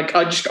was like,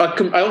 I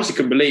honestly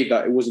couldn't believe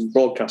that it wasn't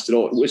broadcast at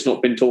all. It's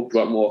not been talked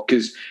about more,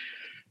 because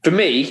for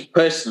me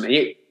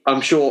personally,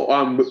 I'm sure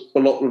I'm a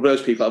lot of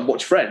those people that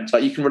watch Friends.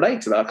 Like you can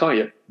relate to that, can't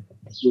you?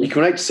 You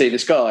can relate to see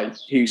this guy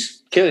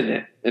who's killing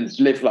it and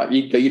live like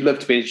you'd love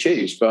to be in his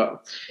shoes,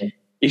 but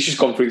he's just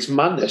gone through this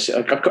madness.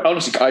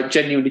 Honestly, I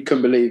genuinely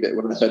couldn't believe it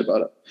when I heard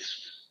about it.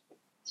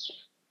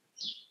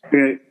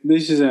 Okay,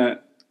 this is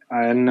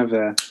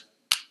another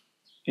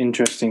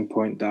interesting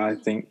point that I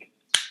think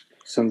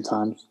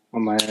sometimes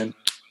on my own,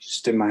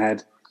 just in my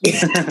head.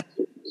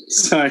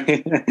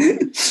 Sorry.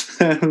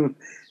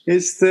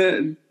 It's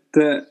that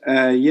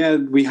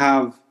we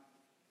have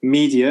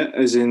media,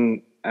 as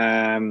in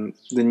the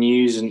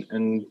news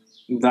and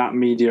that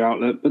media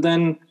outlet, but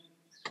then,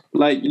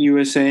 like you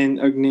were saying,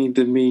 Ugni,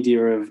 the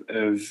media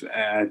of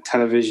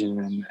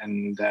television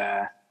and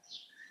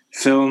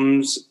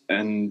films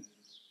and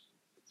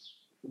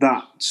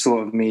that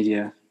sort of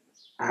media.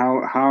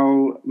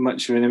 How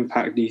much of an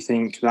impact do you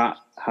think that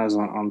has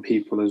on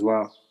people as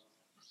well?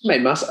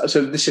 Mate,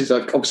 so this is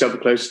like obviously I'm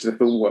closer to the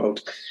film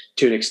world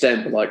to an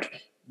extent, but like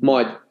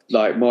my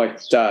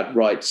dad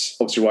writes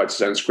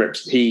his own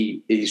scripts.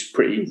 He is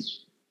pretty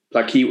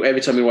every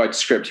time he writes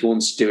a script, he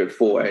wants to do it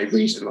for a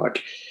reason,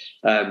 like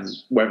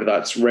whether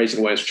that's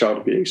raising awareness of child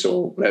abuse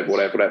or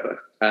whatever.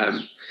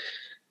 I'm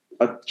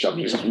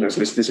using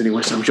this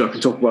anyway, so I'm sure I can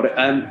talk about it.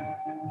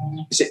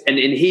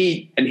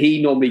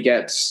 he normally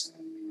gets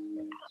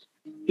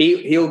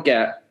he'll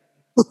get,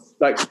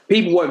 like,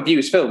 people won't view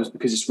his films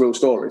because it's real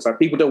stories. Like,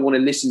 people don't want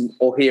to listen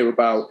or hear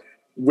about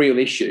real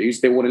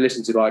issues. They want to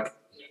listen to, like,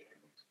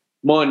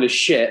 mindless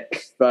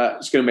shit but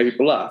it's going to make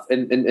people laugh,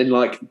 and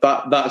like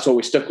that's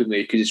always stuck with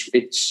me because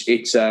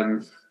it's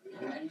a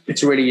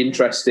really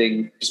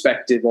interesting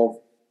perspective of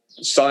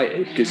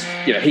society. Because,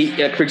 you know,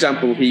 for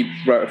example, he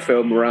wrote a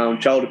film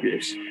around child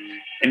abuse,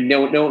 and no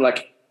one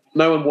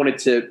wanted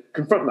to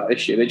confront that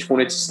issue. They just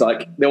wanted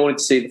to they wanted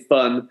to see the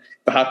fun,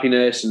 the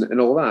happiness, and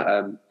all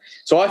that.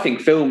 So I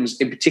think films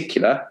in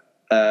particular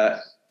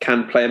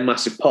can play a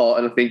massive part,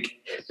 and I think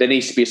there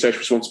needs to be a social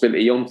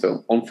responsibility on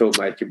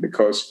filmmaking,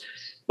 because,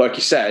 like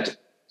you said,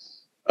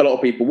 a lot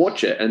of people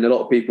watch it, and a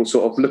lot of people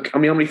sort of look. I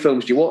mean, how many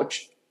films do you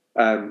watch?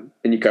 And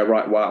you go,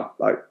 right, wow,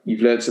 like,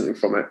 you've learned something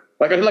from it.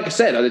 Like I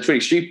said, it's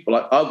really stupid.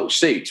 Like, I watched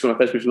Suits when I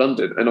first moved to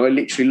London, and I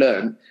literally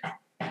learned.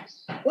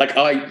 Like,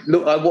 I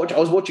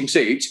was watching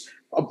Suits.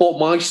 I bought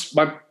my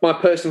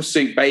personal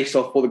suit based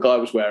off what the guy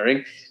was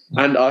wearing,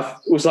 and I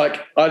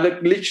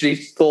literally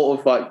thought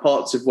of, like,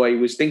 parts of what he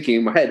was thinking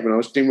in my head when I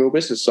was doing real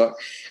business. So,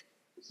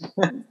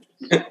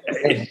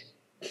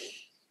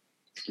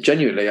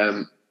 genuinely,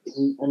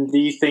 And do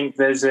you think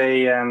there's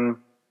a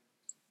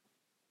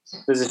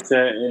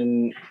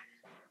certain?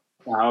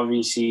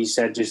 Obviously, you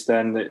said just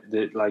then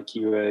that like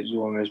you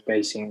almost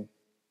basing.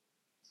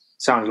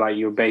 Sounds like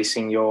you're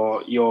basing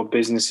your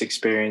business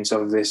experience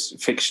of this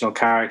fictional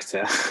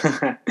character.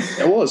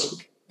 It was.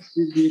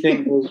 Do you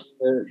think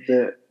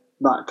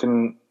that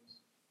can?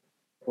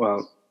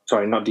 Well,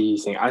 sorry, not do you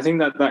think? I think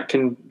that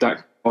can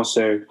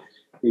also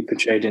be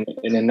portrayed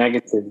in a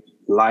negative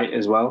light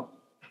as well.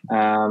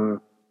 I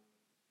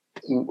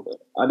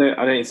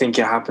don't think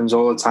it happens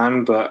all the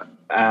time, but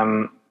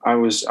I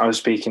was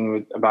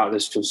speaking about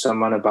this with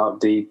someone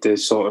about the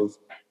sort of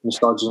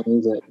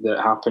misogyny that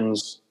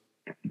happens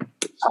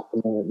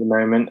happening at the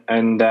moment,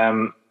 and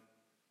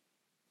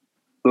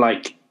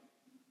like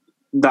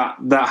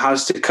that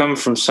has to come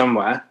from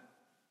somewhere,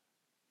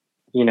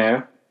 you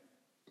know,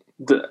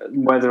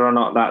 whether or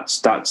not that's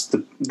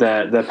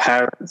their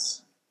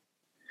parents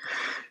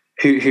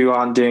who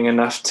aren't doing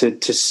enough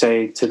to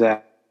say to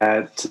their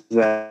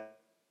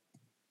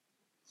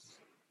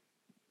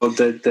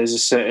there's a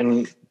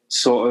certain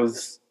sort of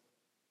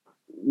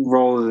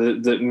role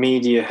that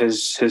media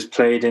has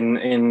played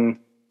in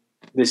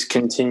this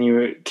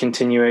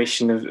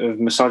continuation of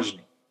misogyny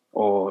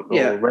or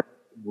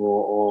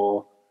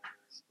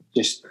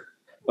just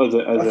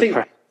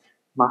other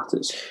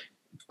matters.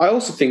 I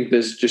also think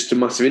there's just a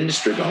massive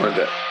industry behind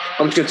it.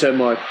 I'm just going to turn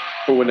my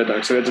window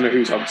down, so I don't know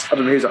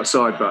who's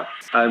outside, but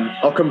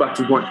I'll come back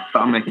to the point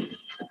that I'm making.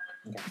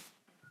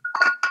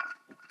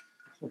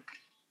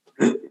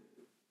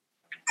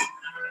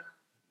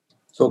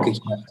 I'm going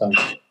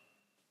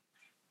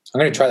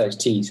to try those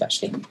teas,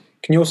 actually.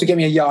 Can you also get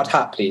me a yard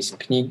hat, please?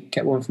 Can you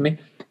get one for me?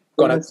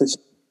 Go on.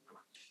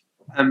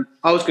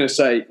 I was going to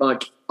say,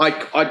 like, I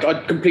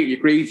completely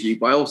agree with you,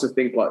 but I also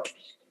think, like,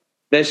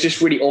 there's just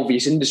really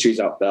obvious industries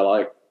out there,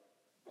 like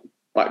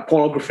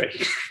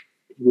pornography.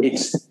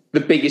 It's the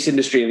biggest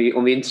industry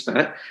on the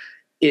internet.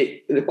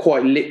 It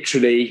quite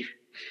literally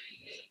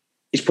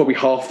is probably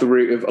half the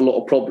root of a lot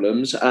of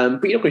problems. But you're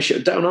not going to shut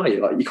it down, are you?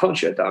 Like, you can't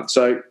shut it down.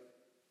 So,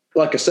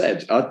 like I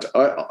said,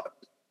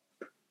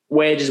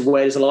 where does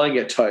the line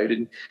get towed?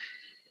 And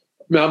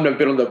I mean, I've never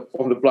been on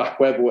the black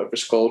web or whatever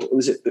it's called.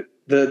 Was it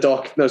the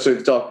dark? No, sorry,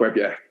 the dark web.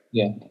 Yeah.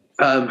 Yeah.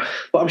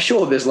 But I'm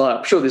sure there's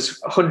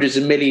hundreds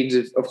of millions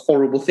of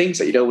horrible things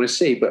that you don't want to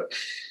see. But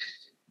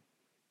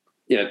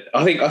yeah,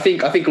 I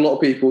think a lot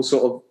of people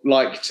sort of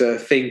like to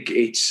think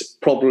it's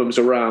problems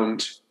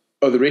around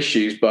other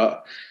issues,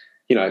 but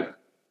you know,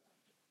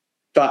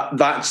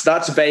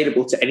 that's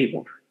available to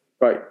anyone,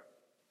 right?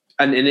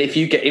 And if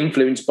you get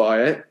influenced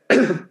by it,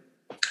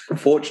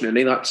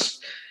 unfortunately, that's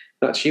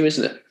you,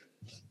 isn't it?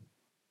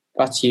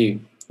 That's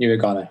you. You're a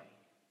goner.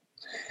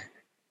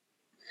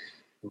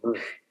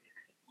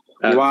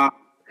 Wow.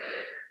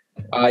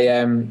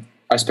 I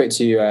spoke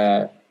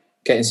to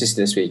Kate's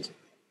sister this week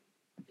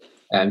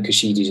because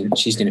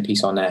she's doing a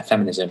piece on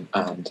feminism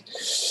and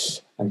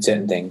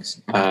certain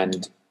things,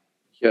 and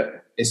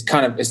it's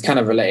kind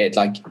of related.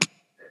 Like,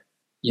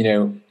 you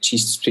know,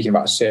 she's speaking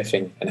about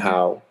surfing and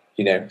how,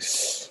 you know,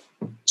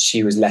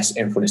 she was less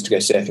influenced to go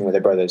surfing with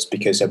her brothers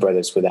because her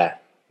brothers were there,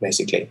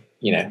 basically,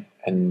 you know.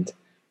 And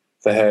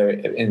for her,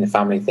 in the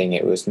family thing,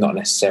 it was not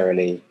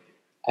necessarily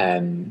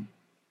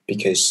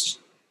because,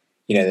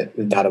 you know,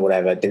 the dad or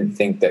whatever didn't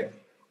think that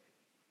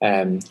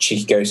she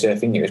could go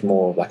surfing. It was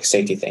more like a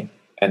safety thing,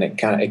 and it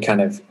kind of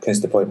comes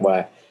to the point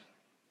where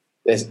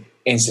there's,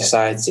 in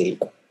society,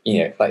 you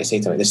know, like you say,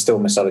 Tommy, there's still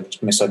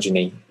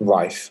misogyny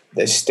rife.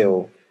 There's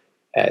still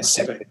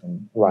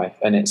sexism rife,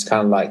 and it's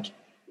kind of like,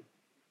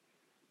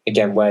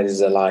 again, where does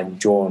the line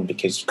drawn?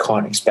 Because you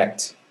can't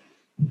expect.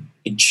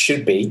 It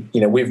should be,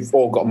 you know, we've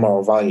all got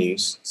moral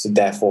values, so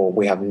therefore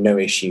we have no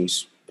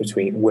issues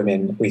between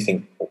women. We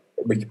think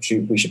we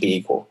should be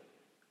equal,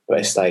 but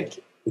it's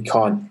like we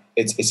can't.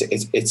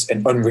 It's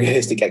an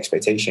unrealistic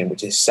expectation,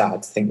 which is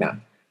sad to think that.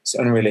 It's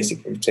an unrealistic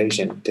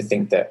expectation to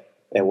think that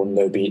there will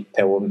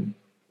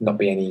not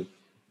be any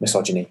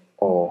misogyny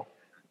or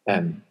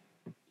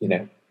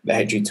the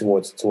hatred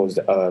towards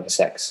the other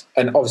sex.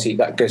 And obviously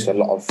that goes for a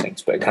lot of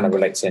things, but it kind of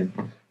relates in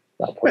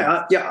that point.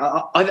 I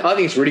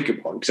think it's a really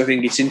good point, because I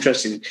think it's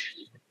interesting.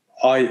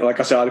 Like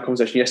I said, I had a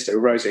conversation yesterday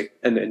with Rosie,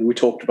 and we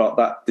talked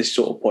about this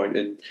sort of point,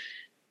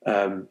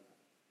 and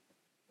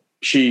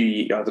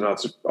she, I don't know how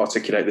to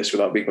articulate this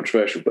without being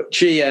controversial, but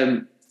she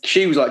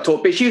was like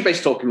she was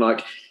basically talking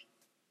like,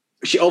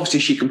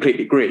 she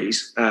completely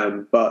agrees,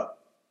 but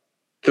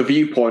the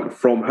viewpoint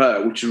from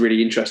her, which is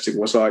really interesting,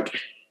 was like,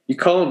 you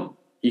can't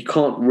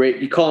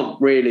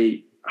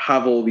really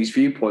have all these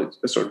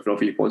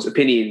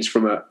opinions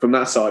from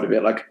that side of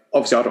it. Like,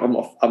 obviously, I'm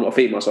not a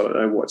female, so I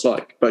don't know what it's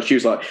like. But she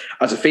was like,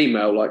 as a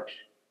female, like,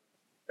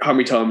 how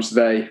many times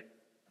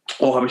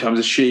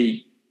has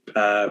she,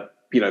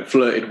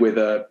 flirted with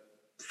a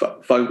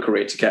phone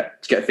career to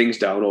get things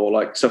down, or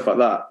like stuff like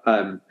that.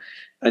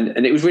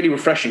 And it was really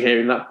refreshing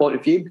hearing that point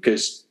of view,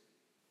 because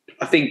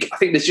I think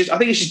it's just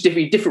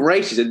different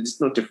races, and it's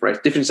not different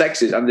races, different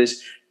sexes, and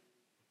there's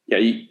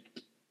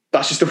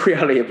that's just the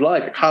reality of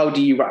life. How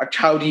do you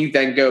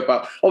then go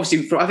about,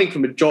 obviously, I think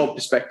from a job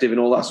perspective and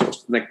all that sort of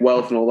stuff, like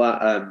wealth and all that,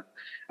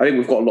 I think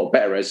we've got a lot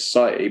better as a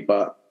society,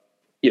 but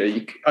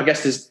I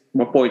guess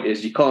my point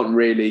is, you can't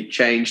really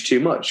change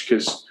too much,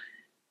 because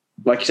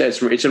like you said,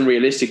 it's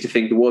unrealistic to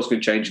think the world's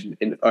going to change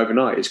in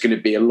overnight. It's going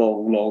to be a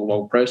long, long,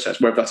 long process.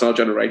 Whether that's our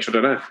generation,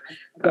 I don't know.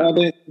 I don't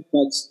think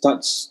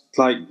that's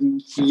like,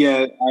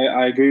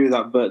 I agree with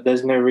that, but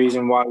there's no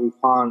reason why we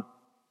can't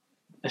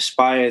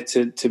aspire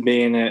to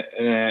be in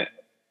a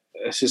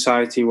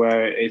society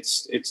where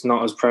it's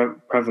not as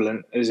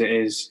prevalent as it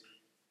is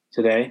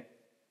today.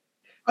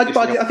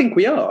 I think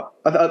we are.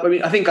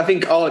 I think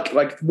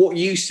like what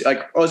you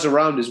like us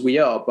around us, we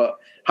are. But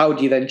how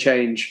do you then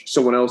change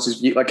someone else's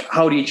view? Like,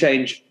 how do you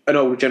change an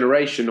older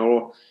generation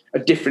or a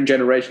different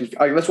generation?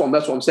 That's what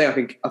I'm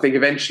saying. I think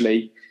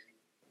eventually,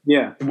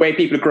 the way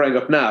people are growing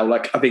up now,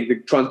 like, I think the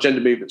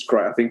transgender movement's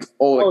great. I think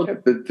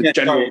the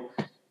general.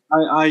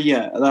 I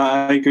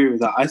agree with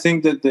that. I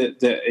think that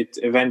it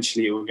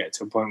eventually will get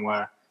to a point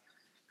where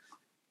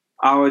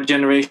our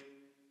generation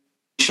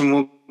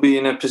will be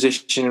in a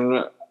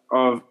position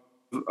of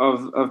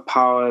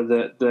power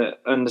that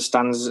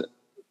understands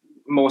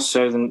more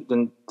so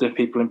than the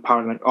people in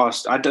Parliament. Or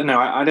I don't know.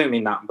 I don't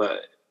mean that,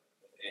 but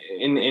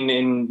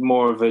in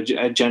more of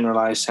a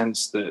generalized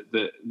sense, that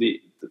the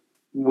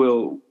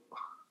will,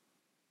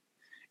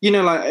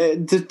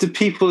 like the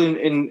people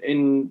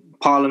in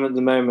Parliament at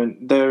the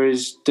moment, there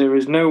is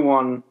no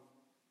one,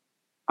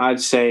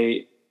 I'd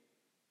say,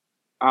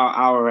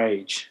 our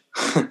age.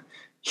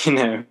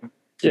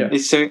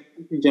 It's a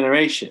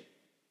generation,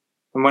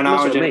 and when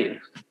our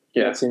generation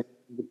gets into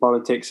the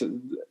politics,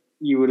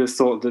 you would have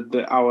thought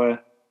that our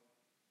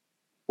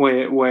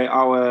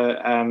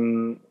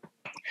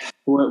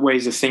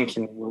ways of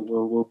thinking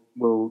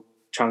will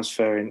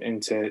transfer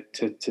into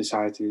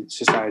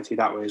society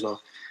that way as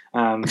well.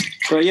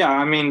 But yeah,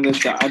 I mean,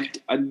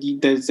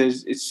 there's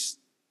it's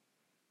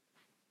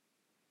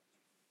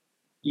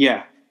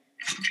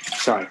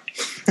sorry.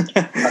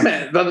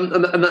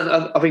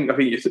 I think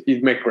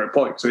you make a great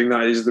point, because I think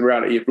that is the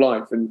reality of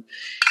life, and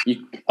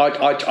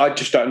I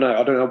just don't know.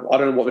 I don't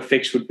know what the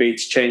fix would be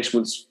to change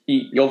someone's.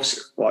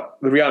 Obviously, like,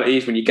 the reality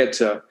is, when you get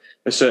to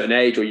a certain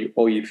age, or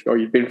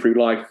you've been through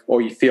life,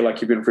 or you feel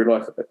like you've been through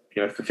life,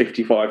 for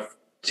 55,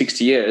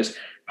 60 years,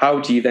 how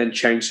do you then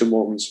change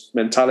someone's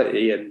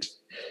mentality and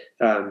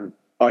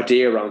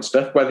idea around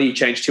stuff? Whether you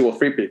change 2 or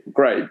 3 people,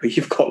 great, but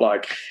you've got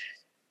like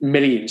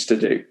millions to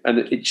do, and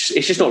it's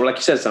just not, like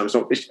you said, Sam. It's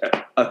not.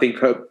 I think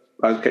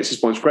Kate's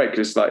point's great,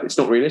 because it's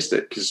not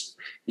realistic, because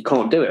you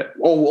can't do it.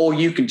 All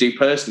you can do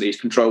personally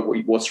is control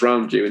what's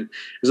around you, and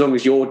as long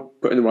as you're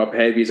putting the right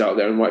behaviours out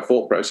there and the right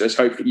thought process,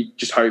 you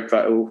just hope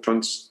that it will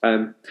transform.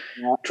 I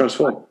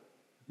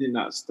think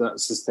that's the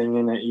thing,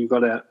 isn't it? You've got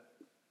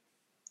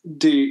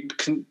to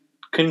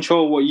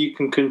control what you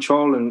can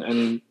control,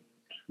 and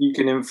you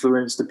can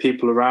influence the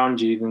people around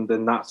you.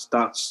 Then that's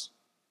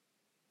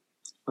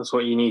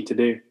what you need to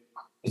do.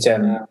 It's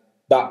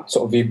that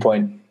sort of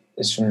viewpoint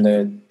is from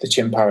the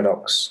chimp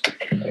paradox.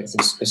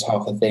 It's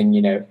half the thing,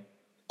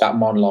 that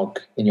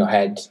monologue in your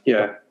head.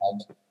 Yeah.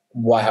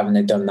 Why haven't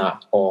they done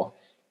that? Or,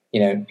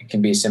 it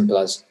can be as simple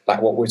as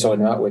like what we're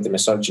talking about with the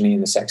misogyny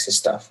and the sexist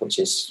stuff, which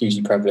is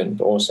hugely prevalent,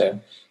 but also,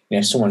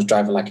 someone's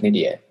driving like an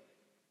idiot.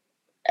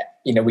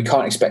 We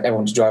can't expect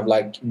everyone to drive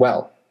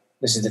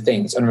this is the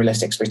thing. It's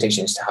unrealistic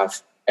expectations to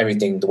have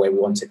everything the way we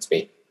want it to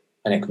be.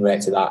 And it can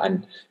relate to that.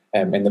 And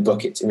in the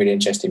book, it's really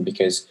interesting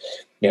because,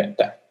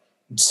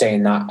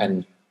 saying that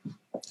and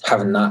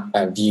having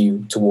that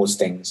view towards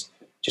things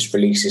just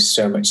releases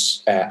so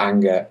much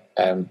anger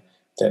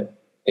that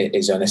it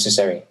is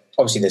unnecessary.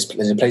 Obviously,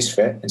 there's a place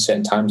for it in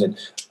certain times, and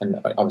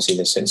obviously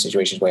there's certain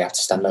situations where you have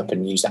to stand up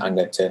and use that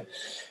anger to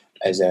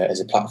as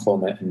a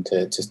platform and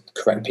to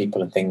correct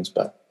people and things.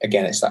 But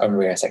again, it's that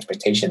unrealistic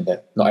expectation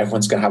that not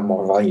everyone's going to have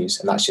moral values,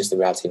 and that's just the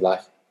reality of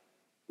life.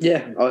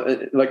 Yeah,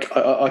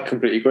 I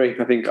completely agree.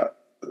 I think,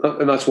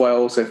 and that's why I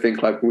also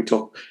think, like, when we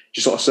talk,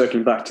 just sort of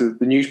circling back to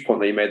the news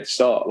point that you made at the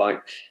start,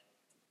 like,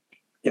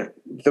 yeah,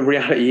 the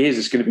reality is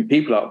there's going to be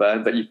people out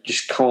there that you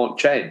just can't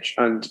change,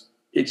 and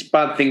it's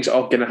bad things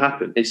are going to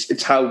happen.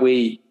 It's how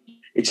we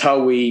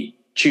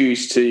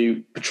choose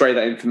to portray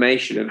that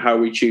information and how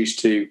we choose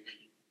to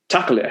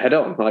tackle it head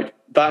on. Like,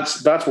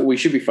 that's what we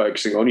should be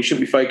focusing on. You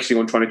shouldn't be focusing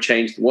on trying to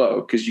change the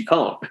world, because you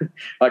can't.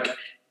 Like,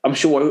 I'm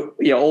sure,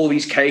 you know, all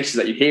these cases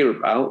that you hear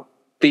about,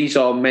 these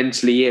are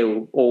mentally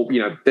ill, or,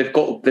 you know, they've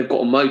got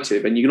a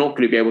motive, and you're not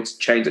going to be able to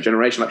change that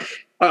generation. Like,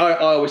 I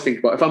always think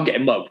about, if I'm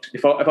getting mugged,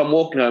 if I'm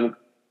walking home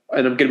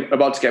and I'm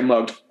about to get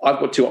mugged, I've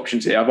got two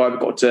options here. I'm either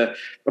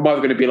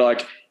going to be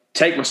like,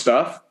 take my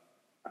stuff,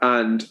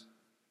 and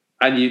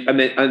at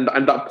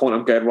that point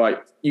I'm going, right,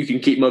 you can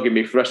keep mugging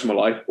me for the rest of my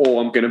life,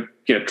 or I'm going to,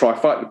 you know, try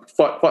fight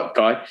the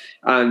guy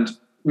and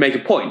make a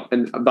point.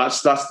 And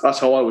that's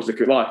how I always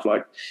look at life.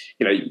 Like,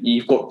 you know,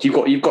 you've got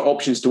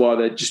options to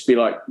either just be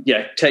like,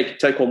 yeah,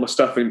 take all my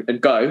stuff and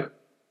go,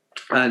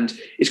 and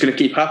it's going to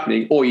keep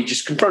happening, or you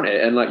just confront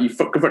it, and like, you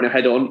confront it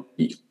head on.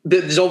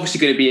 There's obviously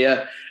going to be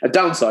a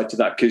downside to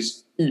that,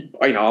 because, you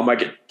know, I might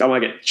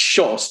get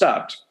shot or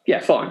stabbed. Yeah,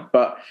 fine,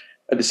 but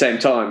at the same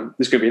time,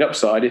 there's going to be an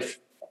upside if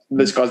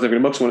this guy's never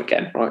going to mug someone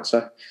again, right?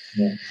 So,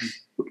 yeah.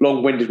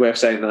 Long-winded way of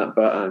saying that,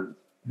 but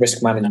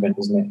risk management,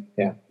 isn't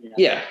it?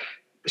 Yeah.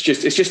 It's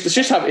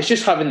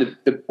just having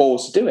the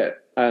balls to do it.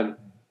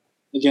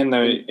 Again,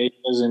 though, it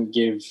doesn't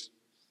give.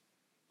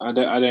 I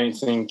don't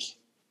think.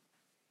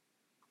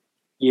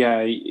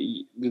 Yeah,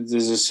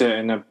 there's a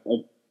certain.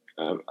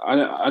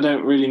 I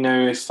don't really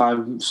know if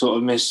I've sort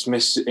of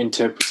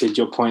misinterpreted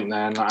your point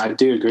there, and I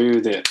do agree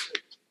with it.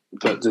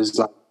 But there's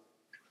like,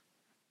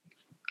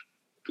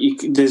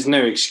 there's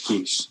no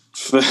excuse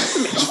for.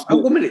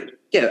 One minute.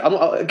 Yeah, I'm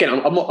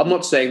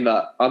not saying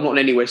that. I'm not in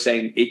any way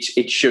saying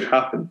it should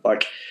happen.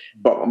 Like,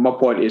 but my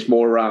point is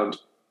more around: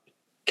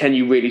 can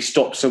you really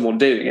stop someone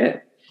doing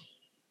it?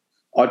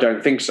 I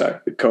don't think so,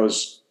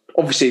 because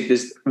obviously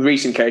there's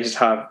recent cases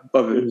have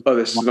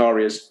other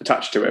scenarios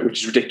attached to it,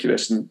 which is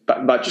ridiculous, and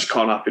that just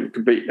can't happen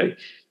completely.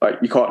 Like,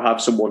 you can't have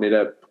someone in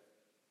a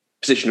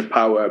position of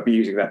power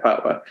abusing their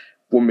power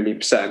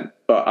 1,000,000%.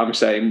 But I'm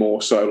saying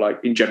more so, like,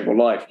 in general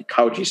life,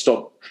 how do you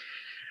stop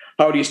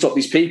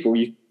these people?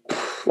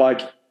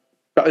 Like,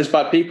 there's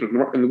bad people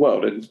in the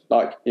world, and,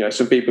 like, you know,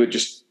 some people are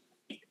just,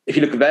 if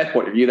you look at their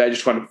point of view, they're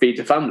just trying to feed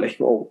the family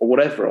or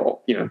whatever, or,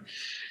 you know,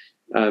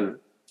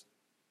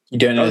 you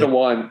don't know. I don't know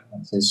why.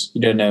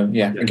 You don't know.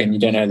 Yeah. Again, you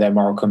don't know their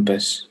moral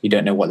compass. You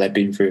don't know what they've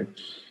been through.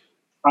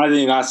 I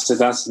think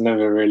that's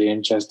another really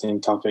interesting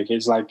topic.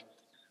 It's like,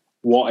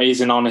 what is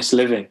an honest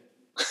living?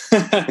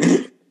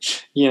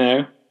 You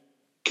know,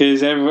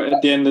 because at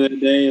the end of the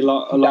day, a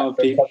lot of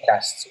people.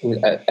 Podcasts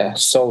with a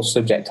sole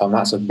subject on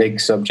that's a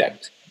big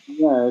subject.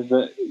 Yeah,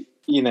 but,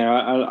 you know,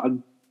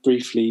 I'll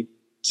briefly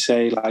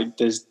say, like,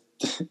 there's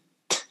at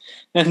the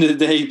end of the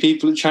day,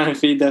 people are trying to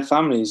feed their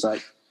families.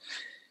 Like,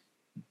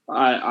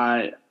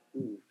 I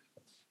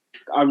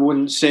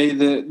wouldn't say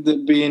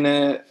that being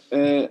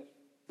a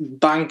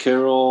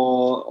banker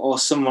or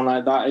someone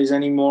like that is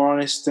any more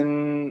honest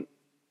than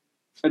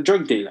a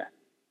drug dealer.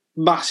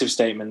 Massive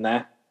statement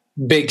there.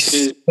 Big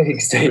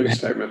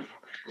statement.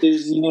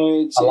 You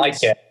know, I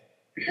like it. At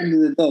the end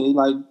of the day,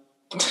 like,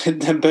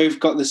 they've both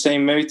got the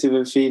same motive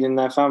of feeding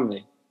their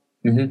family.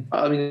 Mm-hmm.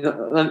 I mean,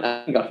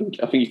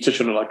 I think you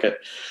touched on it like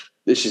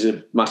this is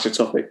a massive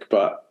topic,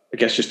 but I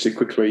guess just to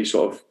quickly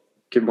sort of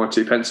give my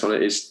 2 pence on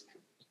it is,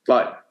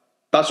 like,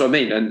 that's what I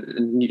mean.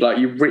 And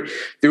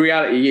the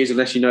reality is,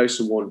 unless you know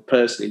someone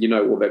personally, you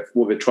know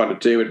what they're trying to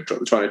do and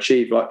trying to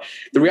achieve. Like,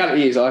 the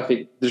reality is, I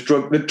think the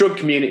drug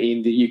community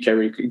in the UK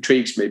really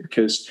intrigues me,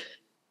 because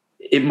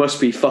it must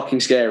be fucking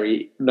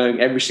scary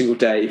knowing every single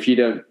day if you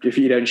don't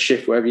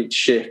shift whatever you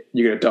shift,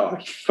 you're going to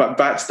die. But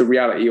that's the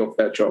reality of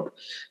their job.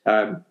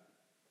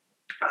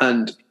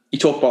 And you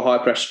talk about high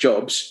pressure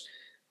jobs,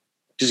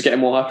 just getting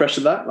more high pressure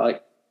than that.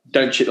 Like,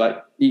 don't you,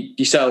 like,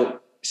 you sell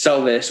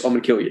this, I'm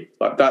going to kill you.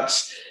 Like,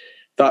 that's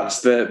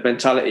the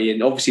mentality.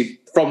 And obviously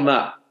from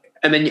that,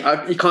 and then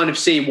you kind of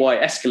see why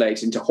it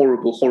escalates into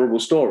horrible, horrible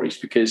stories,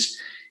 because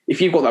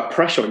if you've got that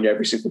pressure on you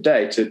every single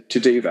day to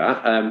do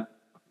that,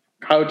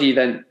 how do you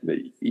then,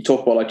 you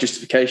talk about, like,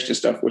 justification and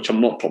stuff, which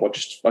I'm not talking about,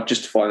 just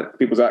justifying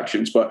people's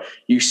actions, but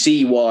you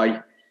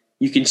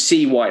can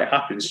see why it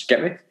happens.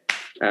 Get me?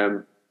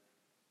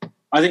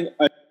 I think